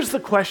 Here's the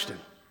question.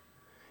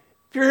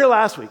 If you're here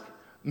last week,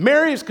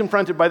 Mary is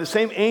confronted by the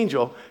same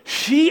angel.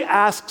 She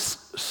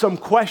asks some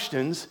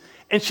questions,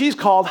 and she's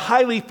called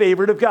highly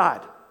favored of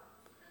God.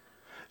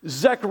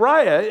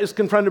 Zechariah is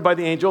confronted by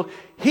the angel.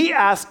 He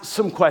asks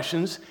some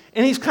questions,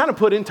 and he's kind of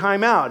put in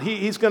timeout.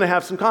 He's going to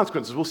have some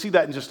consequences. We'll see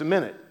that in just a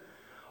minute.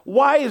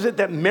 Why is it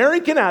that Mary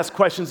can ask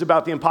questions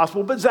about the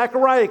impossible, but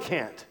Zechariah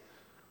can't?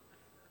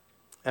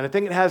 And I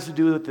think it has to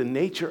do with the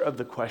nature of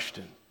the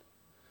question.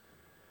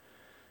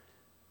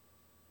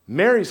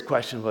 Mary's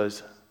question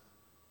was,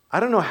 I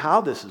don't know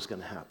how this is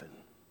going to happen,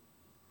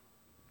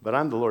 but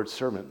I'm the Lord's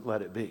servant,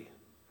 let it be.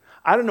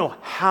 I don't know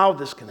how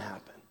this can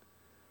happen.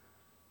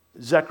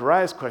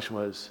 Zechariah's question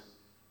was,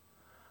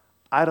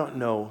 I don't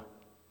know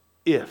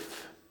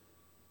if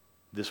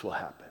this will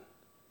happen.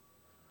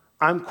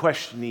 I'm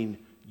questioning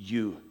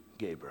you,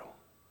 Gabriel.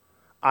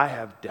 I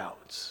have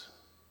doubts.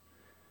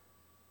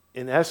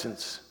 In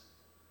essence,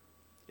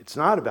 it's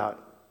not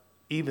about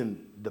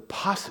even the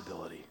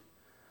possibility.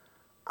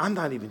 I'm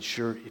not even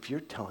sure if you're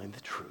telling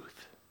the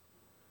truth.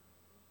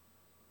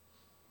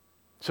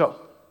 So,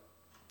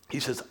 he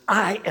says,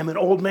 I am an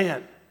old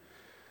man.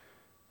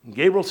 And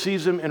Gabriel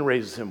sees him and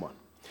raises him one.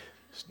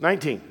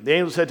 19, the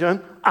angel said to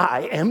him,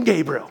 I am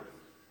Gabriel.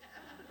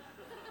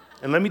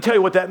 And let me tell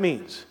you what that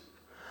means.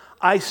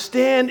 I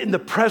stand in the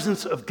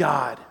presence of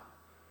God,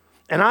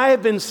 and I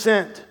have been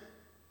sent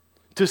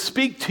to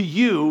speak to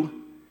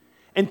you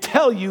and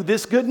tell you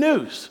this good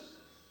news.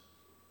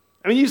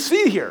 I mean, you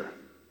see here,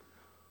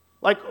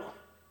 like,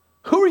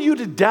 who are you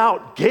to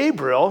doubt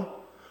Gabriel,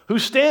 who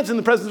stands in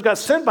the presence of God,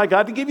 sent by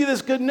God to give you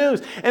this good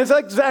news? And it's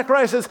like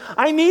Zechariah says,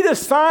 I need a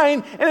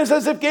sign, and it's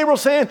as if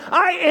Gabriel's saying,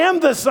 I am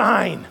the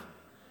sign.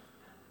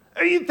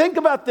 You think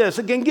about this.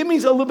 Again, give me a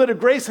little bit of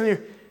grace in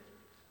here.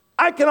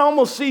 I can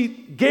almost see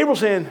Gabriel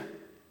saying,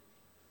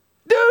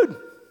 dude,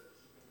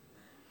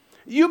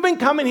 you've been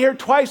coming here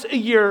twice a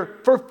year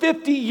for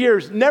 50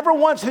 years. Never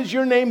once has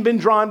your name been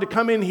drawn to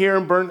come in here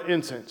and burn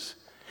incense.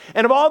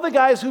 And of all the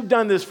guys who've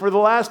done this for the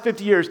last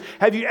 50 years,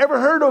 have you ever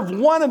heard of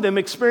one of them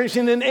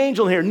experiencing an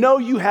angel here? No,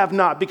 you have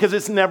not, because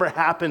it's never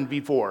happened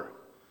before.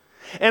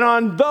 And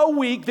on the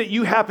week that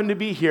you happen to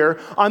be here,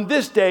 on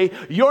this day,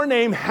 your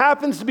name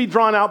happens to be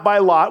drawn out by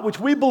lot,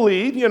 which we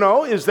believe,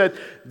 is that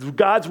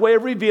God's way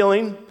of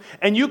revealing.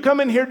 And you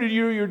come in here to do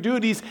your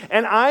duties,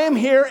 and I am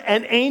here,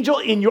 an angel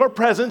in your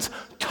presence,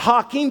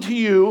 talking to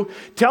you,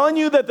 telling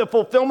you that the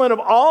fulfillment of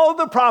all of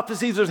the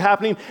prophecies is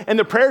happening, and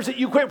the prayers that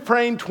you quit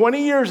praying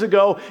 20 years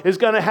ago is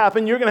going to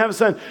happen. You're going to have a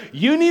son.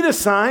 You need a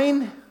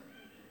sign?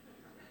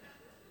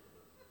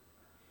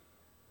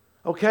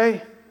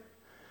 Okay?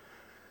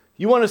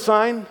 You want a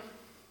sign?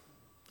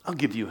 I'll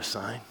give you a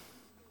sign.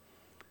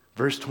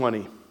 Verse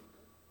 20.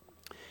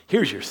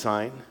 Here's your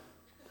sign.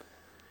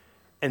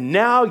 And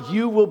now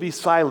you will be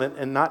silent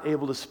and not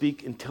able to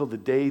speak until the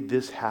day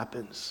this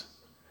happens,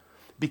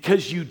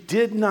 because you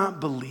did not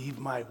believe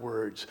my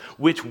words,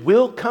 which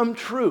will come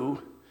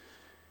true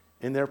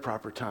in their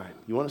proper time.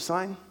 You want a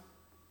sign?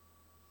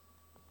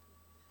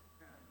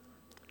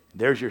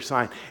 There's your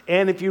sign.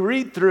 And if you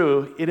read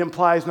through, it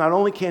implies not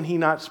only can he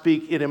not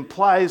speak, it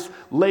implies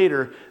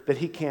later that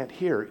he can't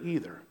hear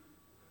either.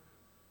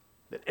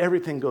 That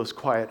everything goes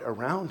quiet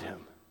around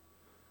him.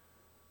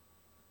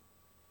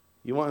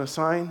 You want a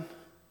sign?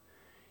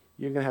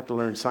 You're going to have to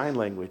learn sign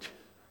language.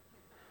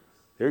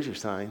 There's your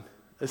sign.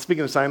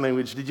 Speaking of sign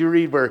language, did you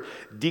read where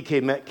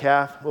D.K.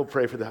 Metcalf, we'll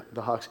pray for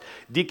the Hawks,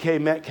 D.K.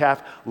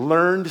 Metcalf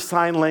learned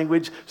sign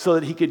language so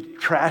that he could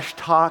trash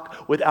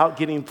talk without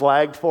getting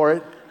flagged for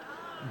it?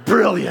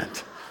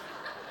 Brilliant.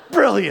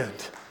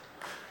 Brilliant.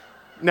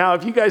 Now,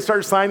 if you guys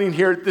start signing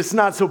here, this is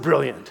not so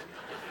brilliant.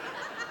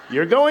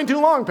 You're going too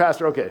long,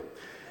 Pastor. Okay.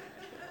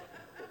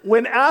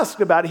 When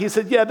asked about it, he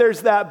said, yeah,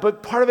 there's that,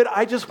 but part of it,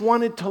 I just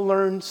wanted to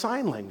learn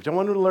sign language. I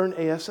wanted to learn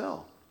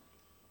ASL.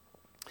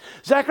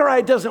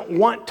 Zechariah doesn't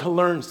want to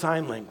learn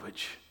sign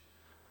language,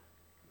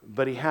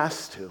 but he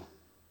has to.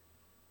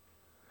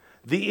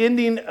 The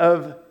ending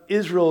of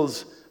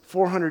Israel's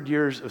 400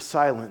 years of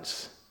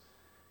silence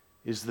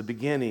is the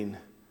beginning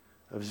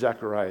of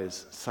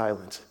Zechariah's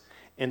silence.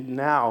 And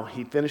now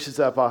he finishes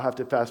up. I'll have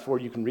to fast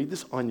forward. You can read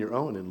this on your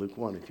own in Luke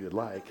 1 if you would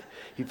like.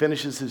 He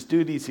finishes his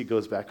duties. He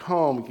goes back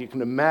home. You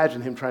can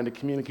imagine him trying to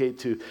communicate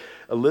to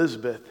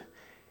Elizabeth.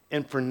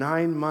 And for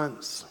 9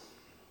 months,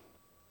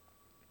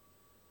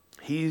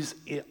 he's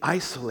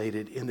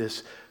isolated in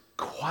this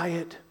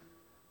quiet,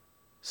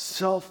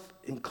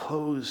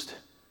 self-enclosed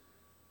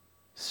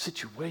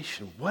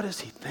situation. What does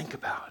he think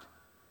about?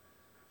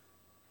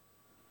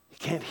 He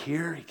can't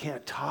hear, he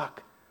can't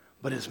talk,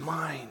 but his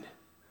mind.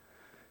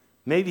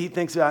 Maybe he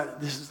thinks about,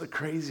 this is the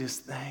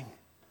craziest thing.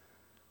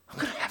 I'm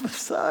going to have a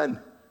son.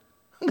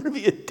 I'm going to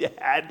be a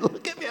dad.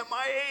 Look at me at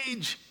my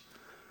age.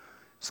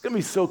 It's going to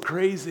be so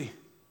crazy.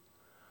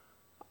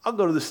 I'll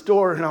go to the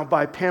store and I'll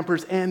buy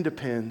Pampers and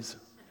Depends.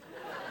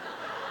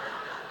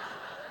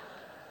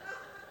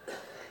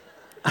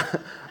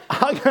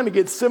 I'm going to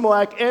get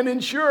Similac and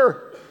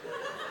Ensure.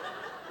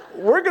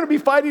 We're going to be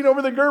fighting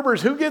over the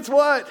Gerbers. Who gets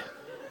what?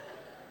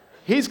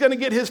 He's going to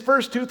get his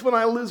first tooth when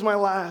I lose my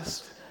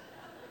last.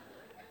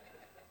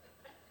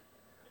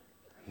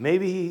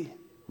 Maybe he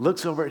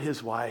looks over at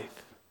his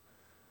wife,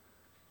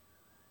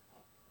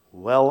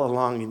 well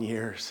along in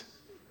years,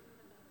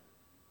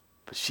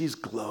 but she's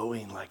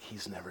glowing like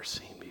he's never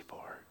seen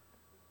before.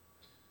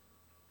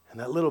 And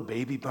that little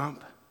baby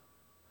bump,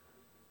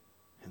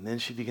 and then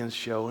she begins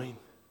showing.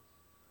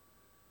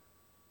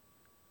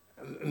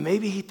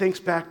 Maybe he thinks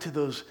back to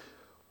those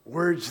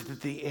words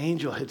that the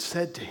angel had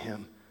said to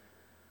him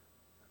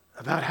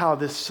about how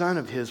this son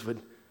of his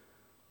would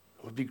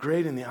be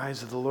great in the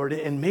eyes of the Lord.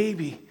 And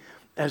maybe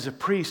as a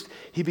priest,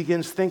 he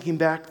begins thinking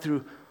back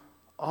through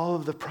all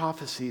of the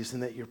prophecies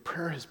and that your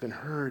prayer has been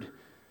heard,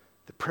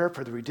 the prayer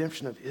for the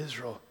redemption of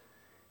Israel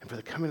and for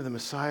the coming of the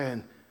Messiah.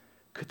 And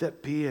could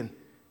that be? And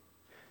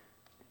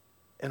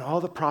and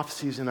all the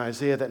prophecies in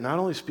Isaiah that not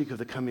only speak of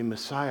the coming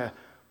Messiah,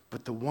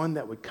 but the one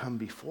that would come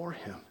before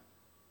him.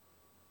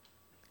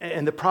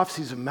 And the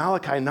prophecies of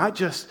Malachi, not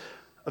just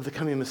of the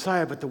coming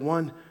Messiah, but the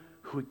one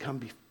who would come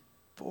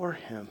before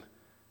him.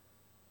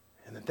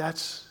 And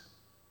that's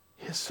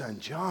his son,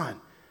 John.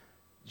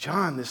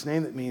 John, this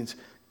name that means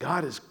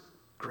God is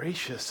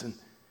gracious.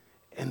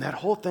 And that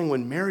whole thing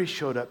when Mary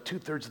showed up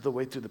 2/3 of the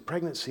way through the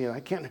pregnancy, and I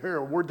can't hear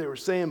a word they were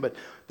saying, but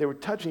they were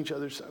touching each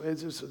other.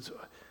 It's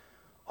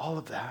all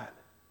of that.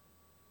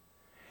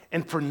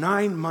 And for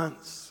 9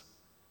 months,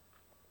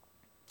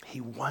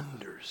 he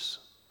wonders,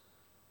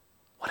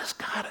 what is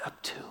God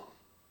up to?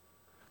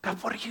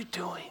 God, what are you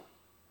doing?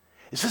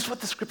 Is this what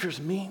the scriptures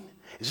mean?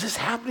 Is this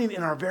happening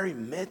in our very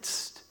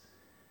midst?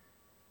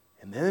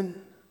 And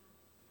then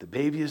the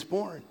baby is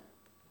born.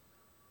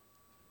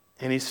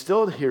 And he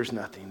still hears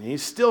nothing. And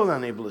he's still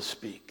unable to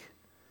speak.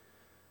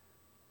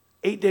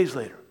 8 days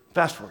later,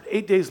 fast forward,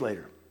 8 days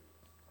later,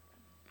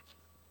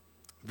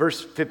 verse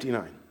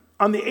 59.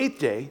 On the 8th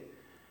day,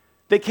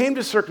 they came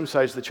to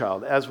circumcise the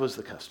child, as was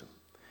the custom.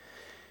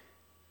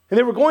 And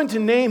they were going to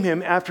name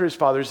him after his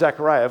father,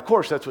 Zechariah. Of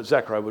course, that's what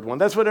Zechariah would want.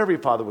 That's what every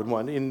father would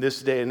want in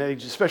this day and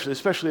age,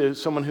 especially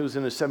someone who's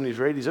in his 70s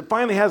or 80s. It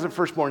finally has a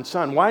firstborn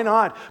son. Why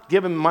not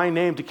give him my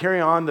name to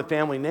carry on the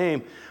family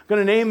name? I'm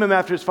going to name him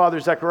after his father,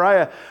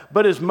 Zechariah.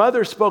 But his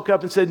mother spoke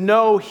up and said,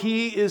 no,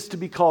 he is to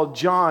be called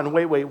John.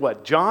 Wait,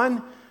 what?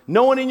 John?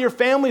 No one in your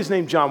family is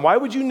named John. Why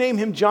would you name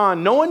him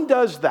John? No one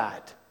does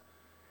that.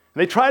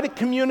 And they try to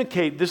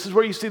communicate. This is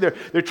where you see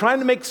they're trying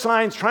to make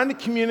signs, trying to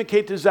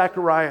communicate to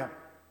Zechariah.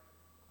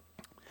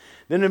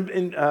 Then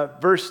in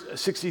verse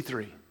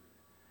 63,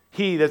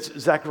 that's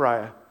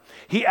Zechariah,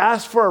 he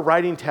asked for a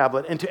writing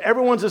tablet, and to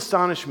everyone's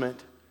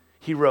astonishment,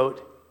 he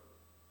wrote,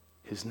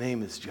 his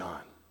name is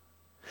John.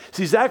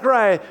 See,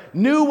 Zechariah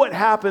knew what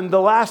happened the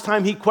last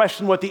time he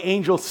questioned what the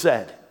angel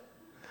said.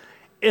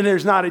 And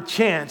there's not a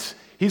chance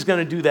he's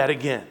going to do that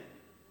again.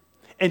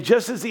 And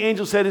just as the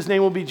angel said his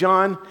name will be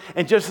John,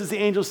 and just as the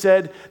angel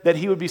said that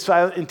he would be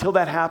silent until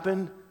that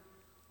happened,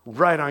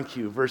 right on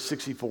cue, verse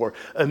 64.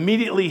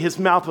 Immediately his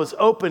mouth was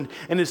opened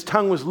and his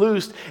tongue was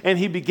loosed, and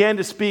he began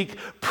to speak,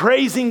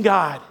 praising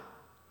God.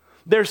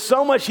 There's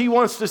so much he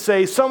wants to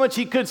say, so much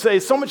he could say,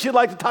 so much he'd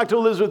like to talk to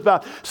Elizabeth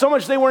about, so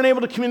much they weren't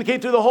able to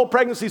communicate through the whole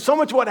pregnancy, so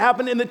much what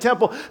happened in the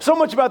temple, so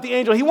much about the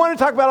angel. He wanted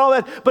to talk about all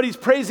that, but he's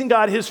praising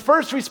God. His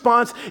first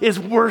response is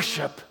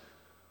worship.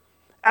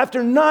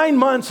 After 9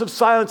 months of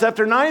silence,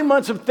 after 9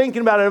 months of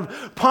thinking about it,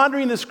 of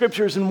pondering the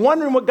scriptures and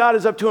wondering what God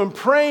is up to and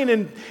praying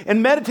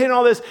and meditating on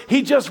all this,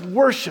 he just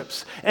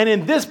worships. And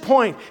in this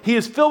point, he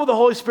is filled with the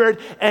Holy Spirit,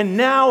 and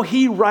now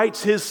he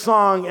writes his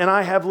song, and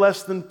I have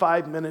less than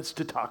 5 minutes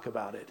to talk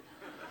about it.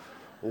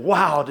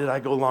 Wow, did I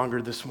go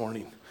longer this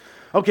morning.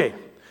 Okay,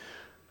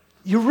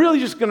 you're really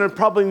just going to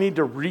probably need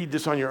to read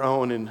this on your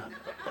own. And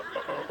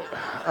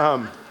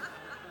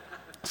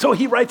so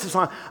he writes a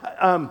song.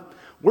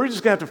 We're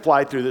just going to have to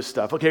fly through this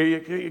stuff.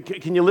 Okay,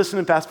 can you listen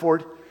and fast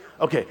forward?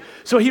 Okay,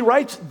 so he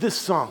writes this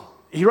song.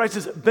 He writes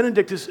this,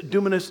 Benedictus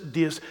Dominus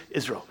Deus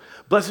Israel.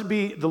 Blessed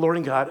be the Lord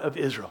and God of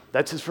Israel.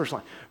 That's his first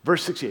line.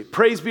 Verse 68.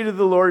 Praise be to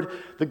the Lord,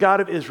 the God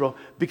of Israel,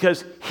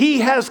 because he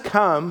has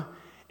come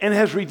and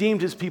has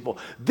redeemed his people.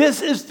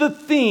 This is the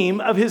theme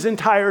of his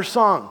entire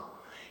song.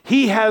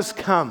 He has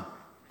come.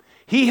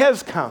 He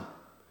has come.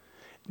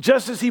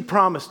 Just as he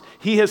promised,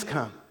 he has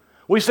come.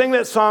 We sang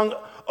that song,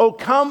 O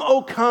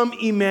come,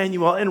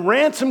 Emmanuel, and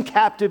ransom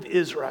captive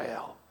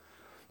Israel.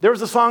 There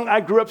was a song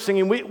I grew up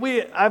singing.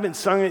 I haven't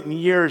sung it in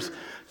years.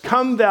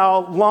 Come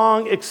thou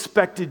long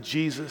expected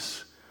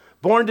Jesus,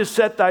 born to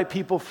set thy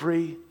people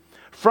free.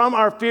 From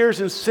our fears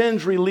and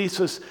sins release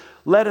us.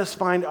 Let us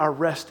find our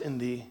rest in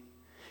thee.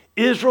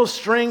 Israel's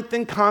strength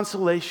and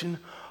consolation,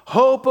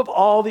 hope of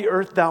all the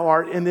earth thou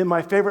art. And then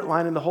my favorite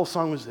line in the whole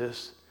song was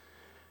this,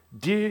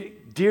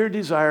 dear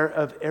desire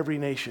of every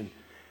nation.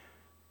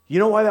 You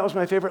know why that was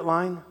my favorite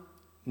line?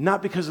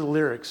 Not because of the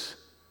lyrics,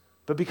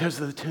 but because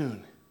of the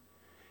tune.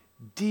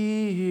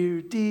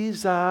 Dear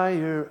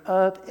desire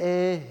of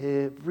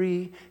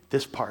every,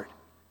 this part,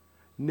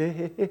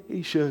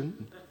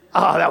 nation.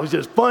 That was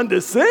just fun to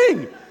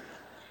sing.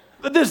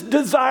 But this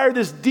desire,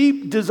 this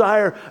deep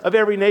desire of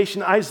every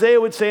nation,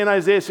 Isaiah would say in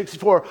Isaiah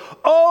 64,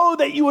 oh,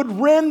 that you would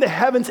rend the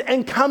heavens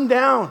and come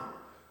down.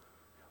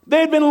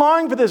 They had been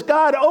longing for this.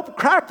 God,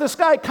 crack the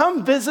sky,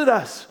 come visit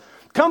us.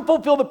 Come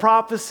fulfill the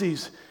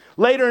prophecies.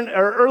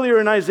 Earlier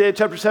in Isaiah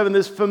chapter 7,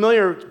 this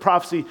familiar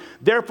prophecy,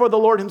 therefore the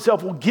Lord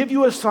himself will give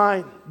you a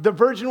sign. The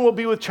virgin will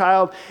be with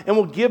child and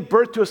will give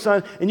birth to a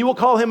son, and you will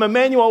call him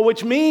Emmanuel,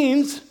 which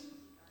means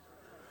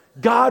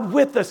God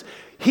with us.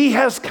 He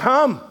has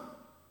come.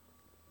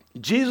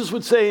 Jesus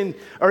would say,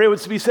 or it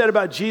would be said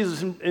about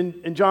Jesus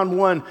in John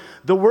 1,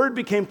 the Word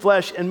became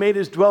flesh and made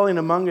his dwelling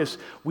among us.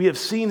 We have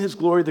seen his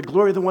glory, the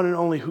glory of the one and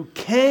only who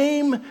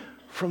came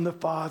from the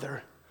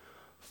Father,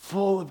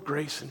 full of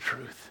grace and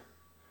truth.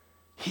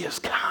 He has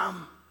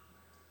come.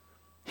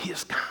 He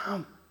has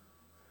come.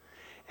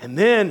 And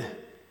then,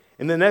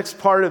 in the next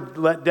part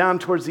of down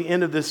towards the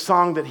end of this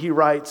song that he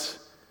writes,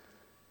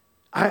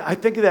 I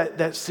think of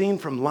that scene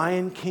from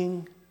Lion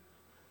King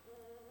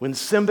when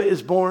Simba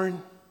is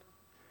born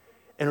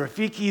and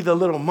Rafiki, the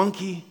little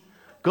monkey,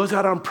 goes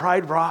out on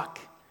Pride Rock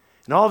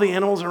and all the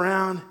animals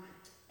around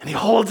and he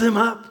holds him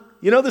up.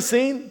 You know the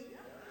scene?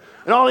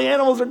 And all the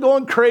animals are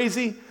going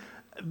crazy.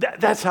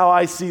 That's how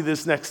I see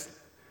this next,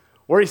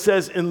 where he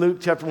says in Luke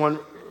chapter 1,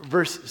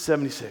 verse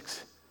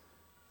 76,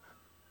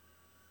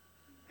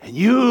 and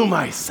you,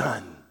 my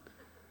son,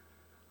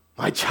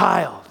 my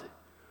child,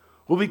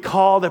 will be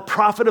called a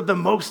prophet of the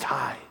Most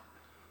High,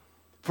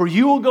 for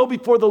you will go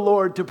before the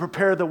Lord to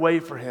prepare the way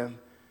for him,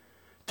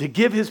 to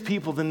give his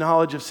people the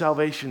knowledge of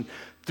salvation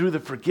through the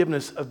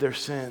forgiveness of their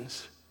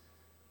sins,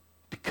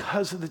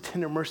 because of the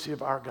tender mercy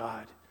of our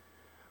God,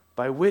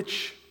 by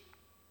which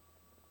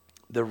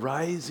the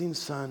rising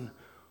sun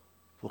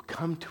will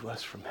come to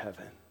us from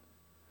heaven.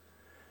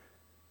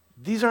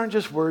 These aren't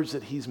just words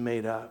that he's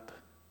made up.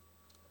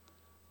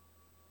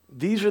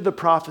 These are the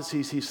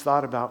prophecies he's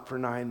thought about for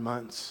 9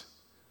 months.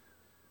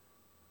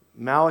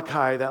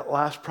 Malachi, that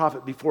last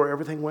prophet before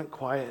everything went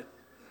quiet,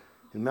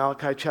 in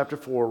Malachi chapter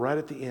 4, right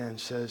at the end,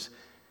 says,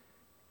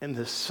 and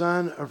the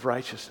Son of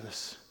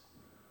Righteousness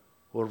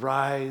will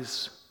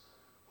rise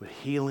with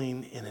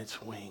healing in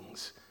its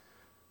wings.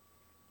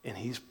 And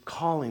he's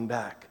calling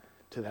back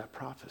to that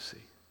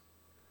prophecy.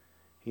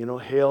 You know,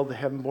 hail the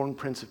heaven-born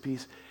Prince of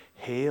Peace.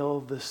 Hail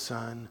the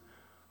Son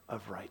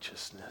of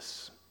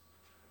Righteousness.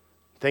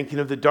 Thinking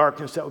of the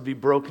darkness that would be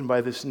broken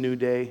by this new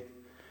day.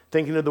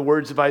 Thinking of the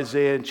words of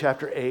Isaiah in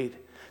chapter 8.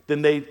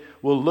 Then they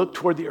will look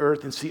toward the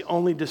earth and see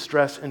only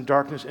distress and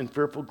darkness and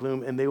fearful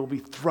gloom, and they will be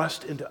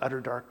thrust into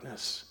utter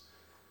darkness.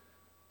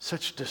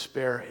 Such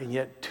despair, and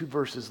yet 2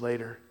 verses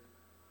later,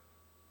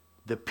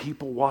 the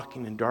people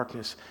walking in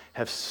darkness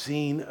have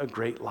seen a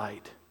great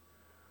light.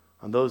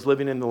 On those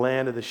living in the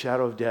land of the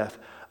shadow of death,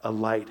 a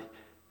light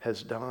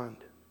has dawned.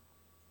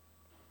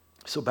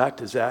 So back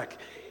to Zach.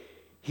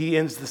 He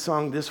ends the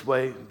song this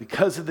way,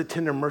 because of the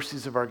tender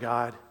mercies of our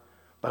God,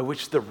 by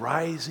which the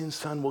rising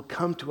sun will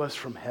come to us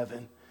from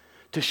heaven,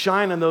 to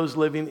shine on those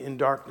living in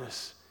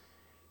darkness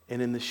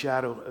and in the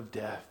shadow of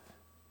death.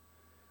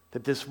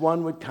 That this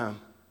one would come,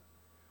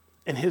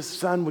 and his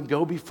son would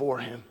go before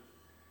him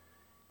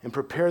and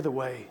prepare the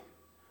way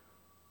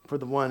for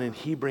the one, and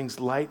he brings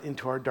light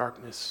into our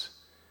darkness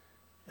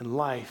and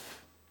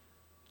life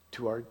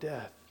to our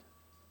death.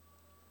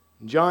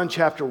 In John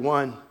chapter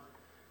 1,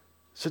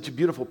 such a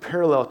beautiful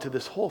parallel to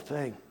this whole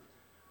thing,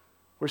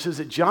 where it says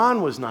that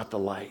John was not the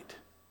light.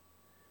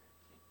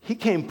 He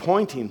came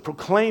pointing,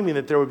 proclaiming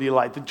that there would be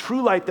light, the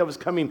true light that was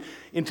coming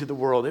into the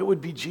world. It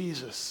would be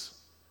Jesus.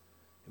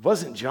 It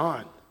wasn't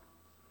John.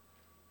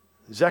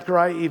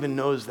 Zechariah even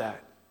knows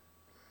that.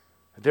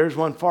 There's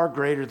one far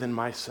greater than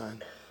my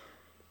son.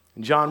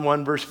 In John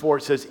 1, verse 4,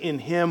 it says, in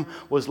him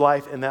was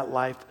life, and that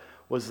life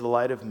was the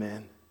light of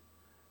men.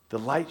 The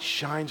light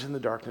shines in the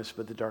darkness,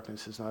 but the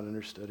darkness has not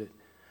understood it.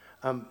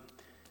 Luke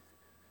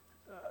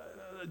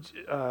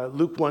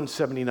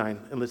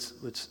 1:79, and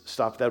let's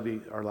stop. That'll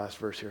be our last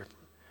verse here.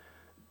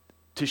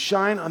 To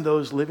shine on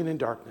those living in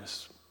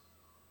darkness,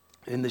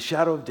 in the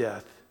shadow of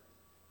death,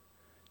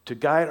 to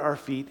guide our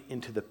feet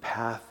into the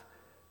path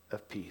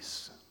of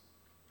peace.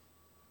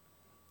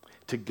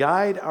 To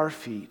guide our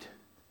feet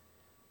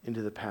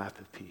into the path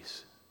of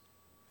peace.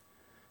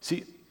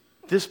 See,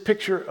 this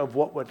picture of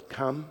what would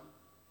come,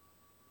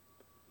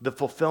 the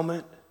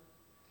fulfillment,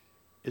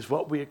 is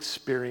what we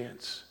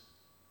experience.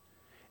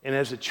 And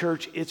as a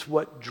church, it's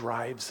what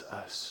drives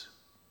us.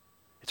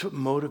 It's what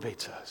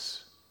motivates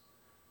us.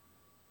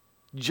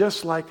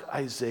 Just like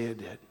Isaiah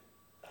did.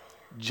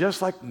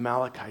 Just like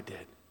Malachi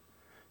did.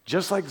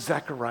 Just like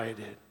Zechariah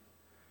did.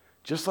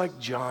 Just like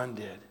John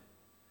did.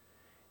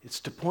 It's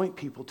to point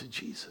people to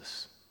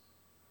Jesus.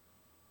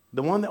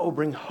 The one that will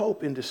bring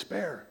hope in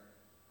despair.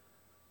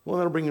 The one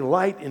that will bring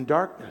light in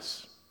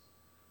darkness.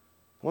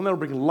 The one that will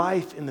bring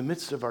life in the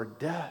midst of our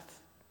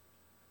death.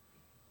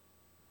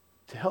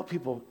 To help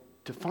people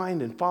to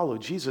find and follow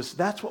Jesus.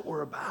 That's what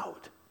we're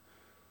about.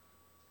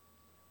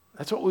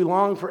 That's what we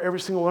long for,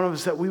 every single one of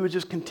us, that we would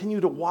just continue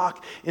to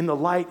walk in the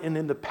light and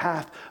in the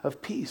path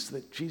of peace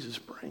that Jesus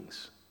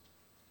brings.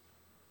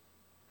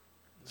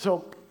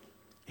 So,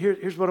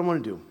 here's what I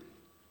want to do.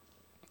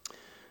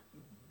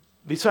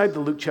 Beside the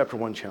Luke chapter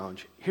 1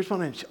 challenge, here's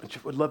what I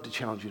would love to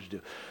challenge you to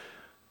do.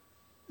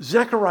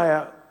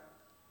 Zechariah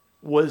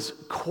was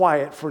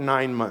quiet for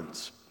 9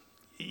 months.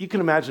 You can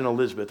imagine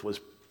Elizabeth was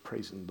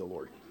praising the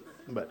Lord.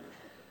 But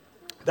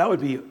that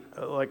would be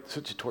like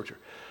such a torture.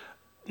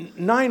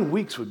 9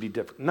 weeks would be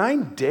different.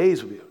 9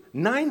 days would be,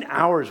 9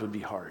 hours would be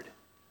hard.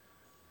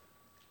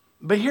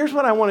 But here's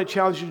what I want to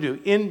challenge you to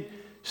do. In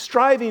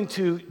striving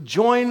to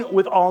join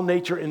with all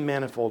nature in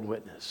manifold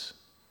witness,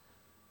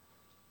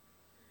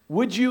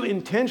 would you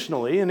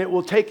intentionally, and it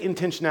will take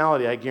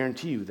intentionality, I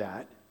guarantee you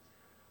that,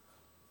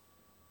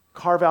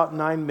 carve out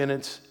 9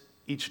 minutes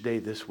each day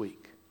this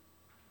week?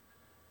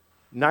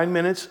 9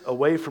 minutes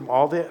away from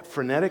all the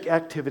frenetic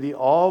activity,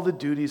 all the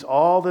duties,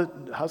 all the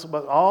hustle,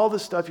 all the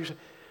stuff you're saying.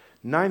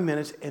 9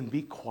 minutes and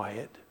be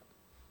quiet.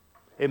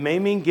 It may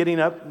mean getting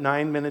up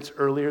 9 minutes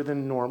earlier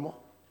than normal.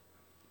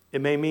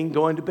 It may mean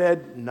going to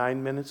bed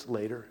 9 minutes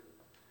later.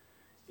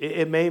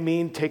 It may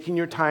mean taking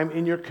your time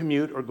in your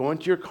commute or going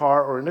to your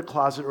car or in the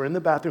closet or in the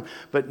bathroom,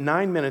 but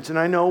 9 minutes. And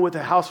I know with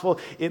a house full,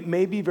 it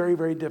may be very,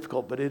 very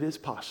difficult, but it is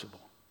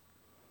possible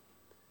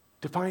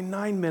to find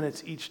 9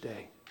 minutes each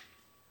day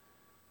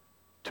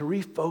to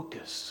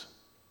refocus,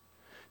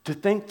 to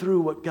think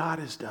through what God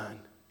has done,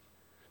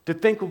 to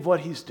think of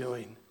what he's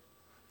doing.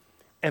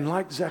 And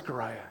like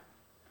Zechariah,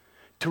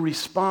 to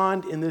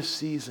respond in this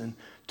season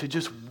to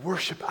just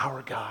worship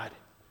our God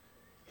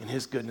and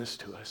his goodness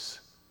to us.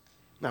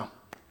 Now,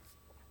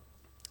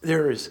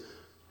 there is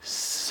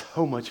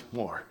so much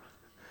more,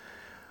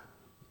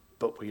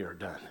 but we are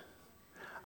done.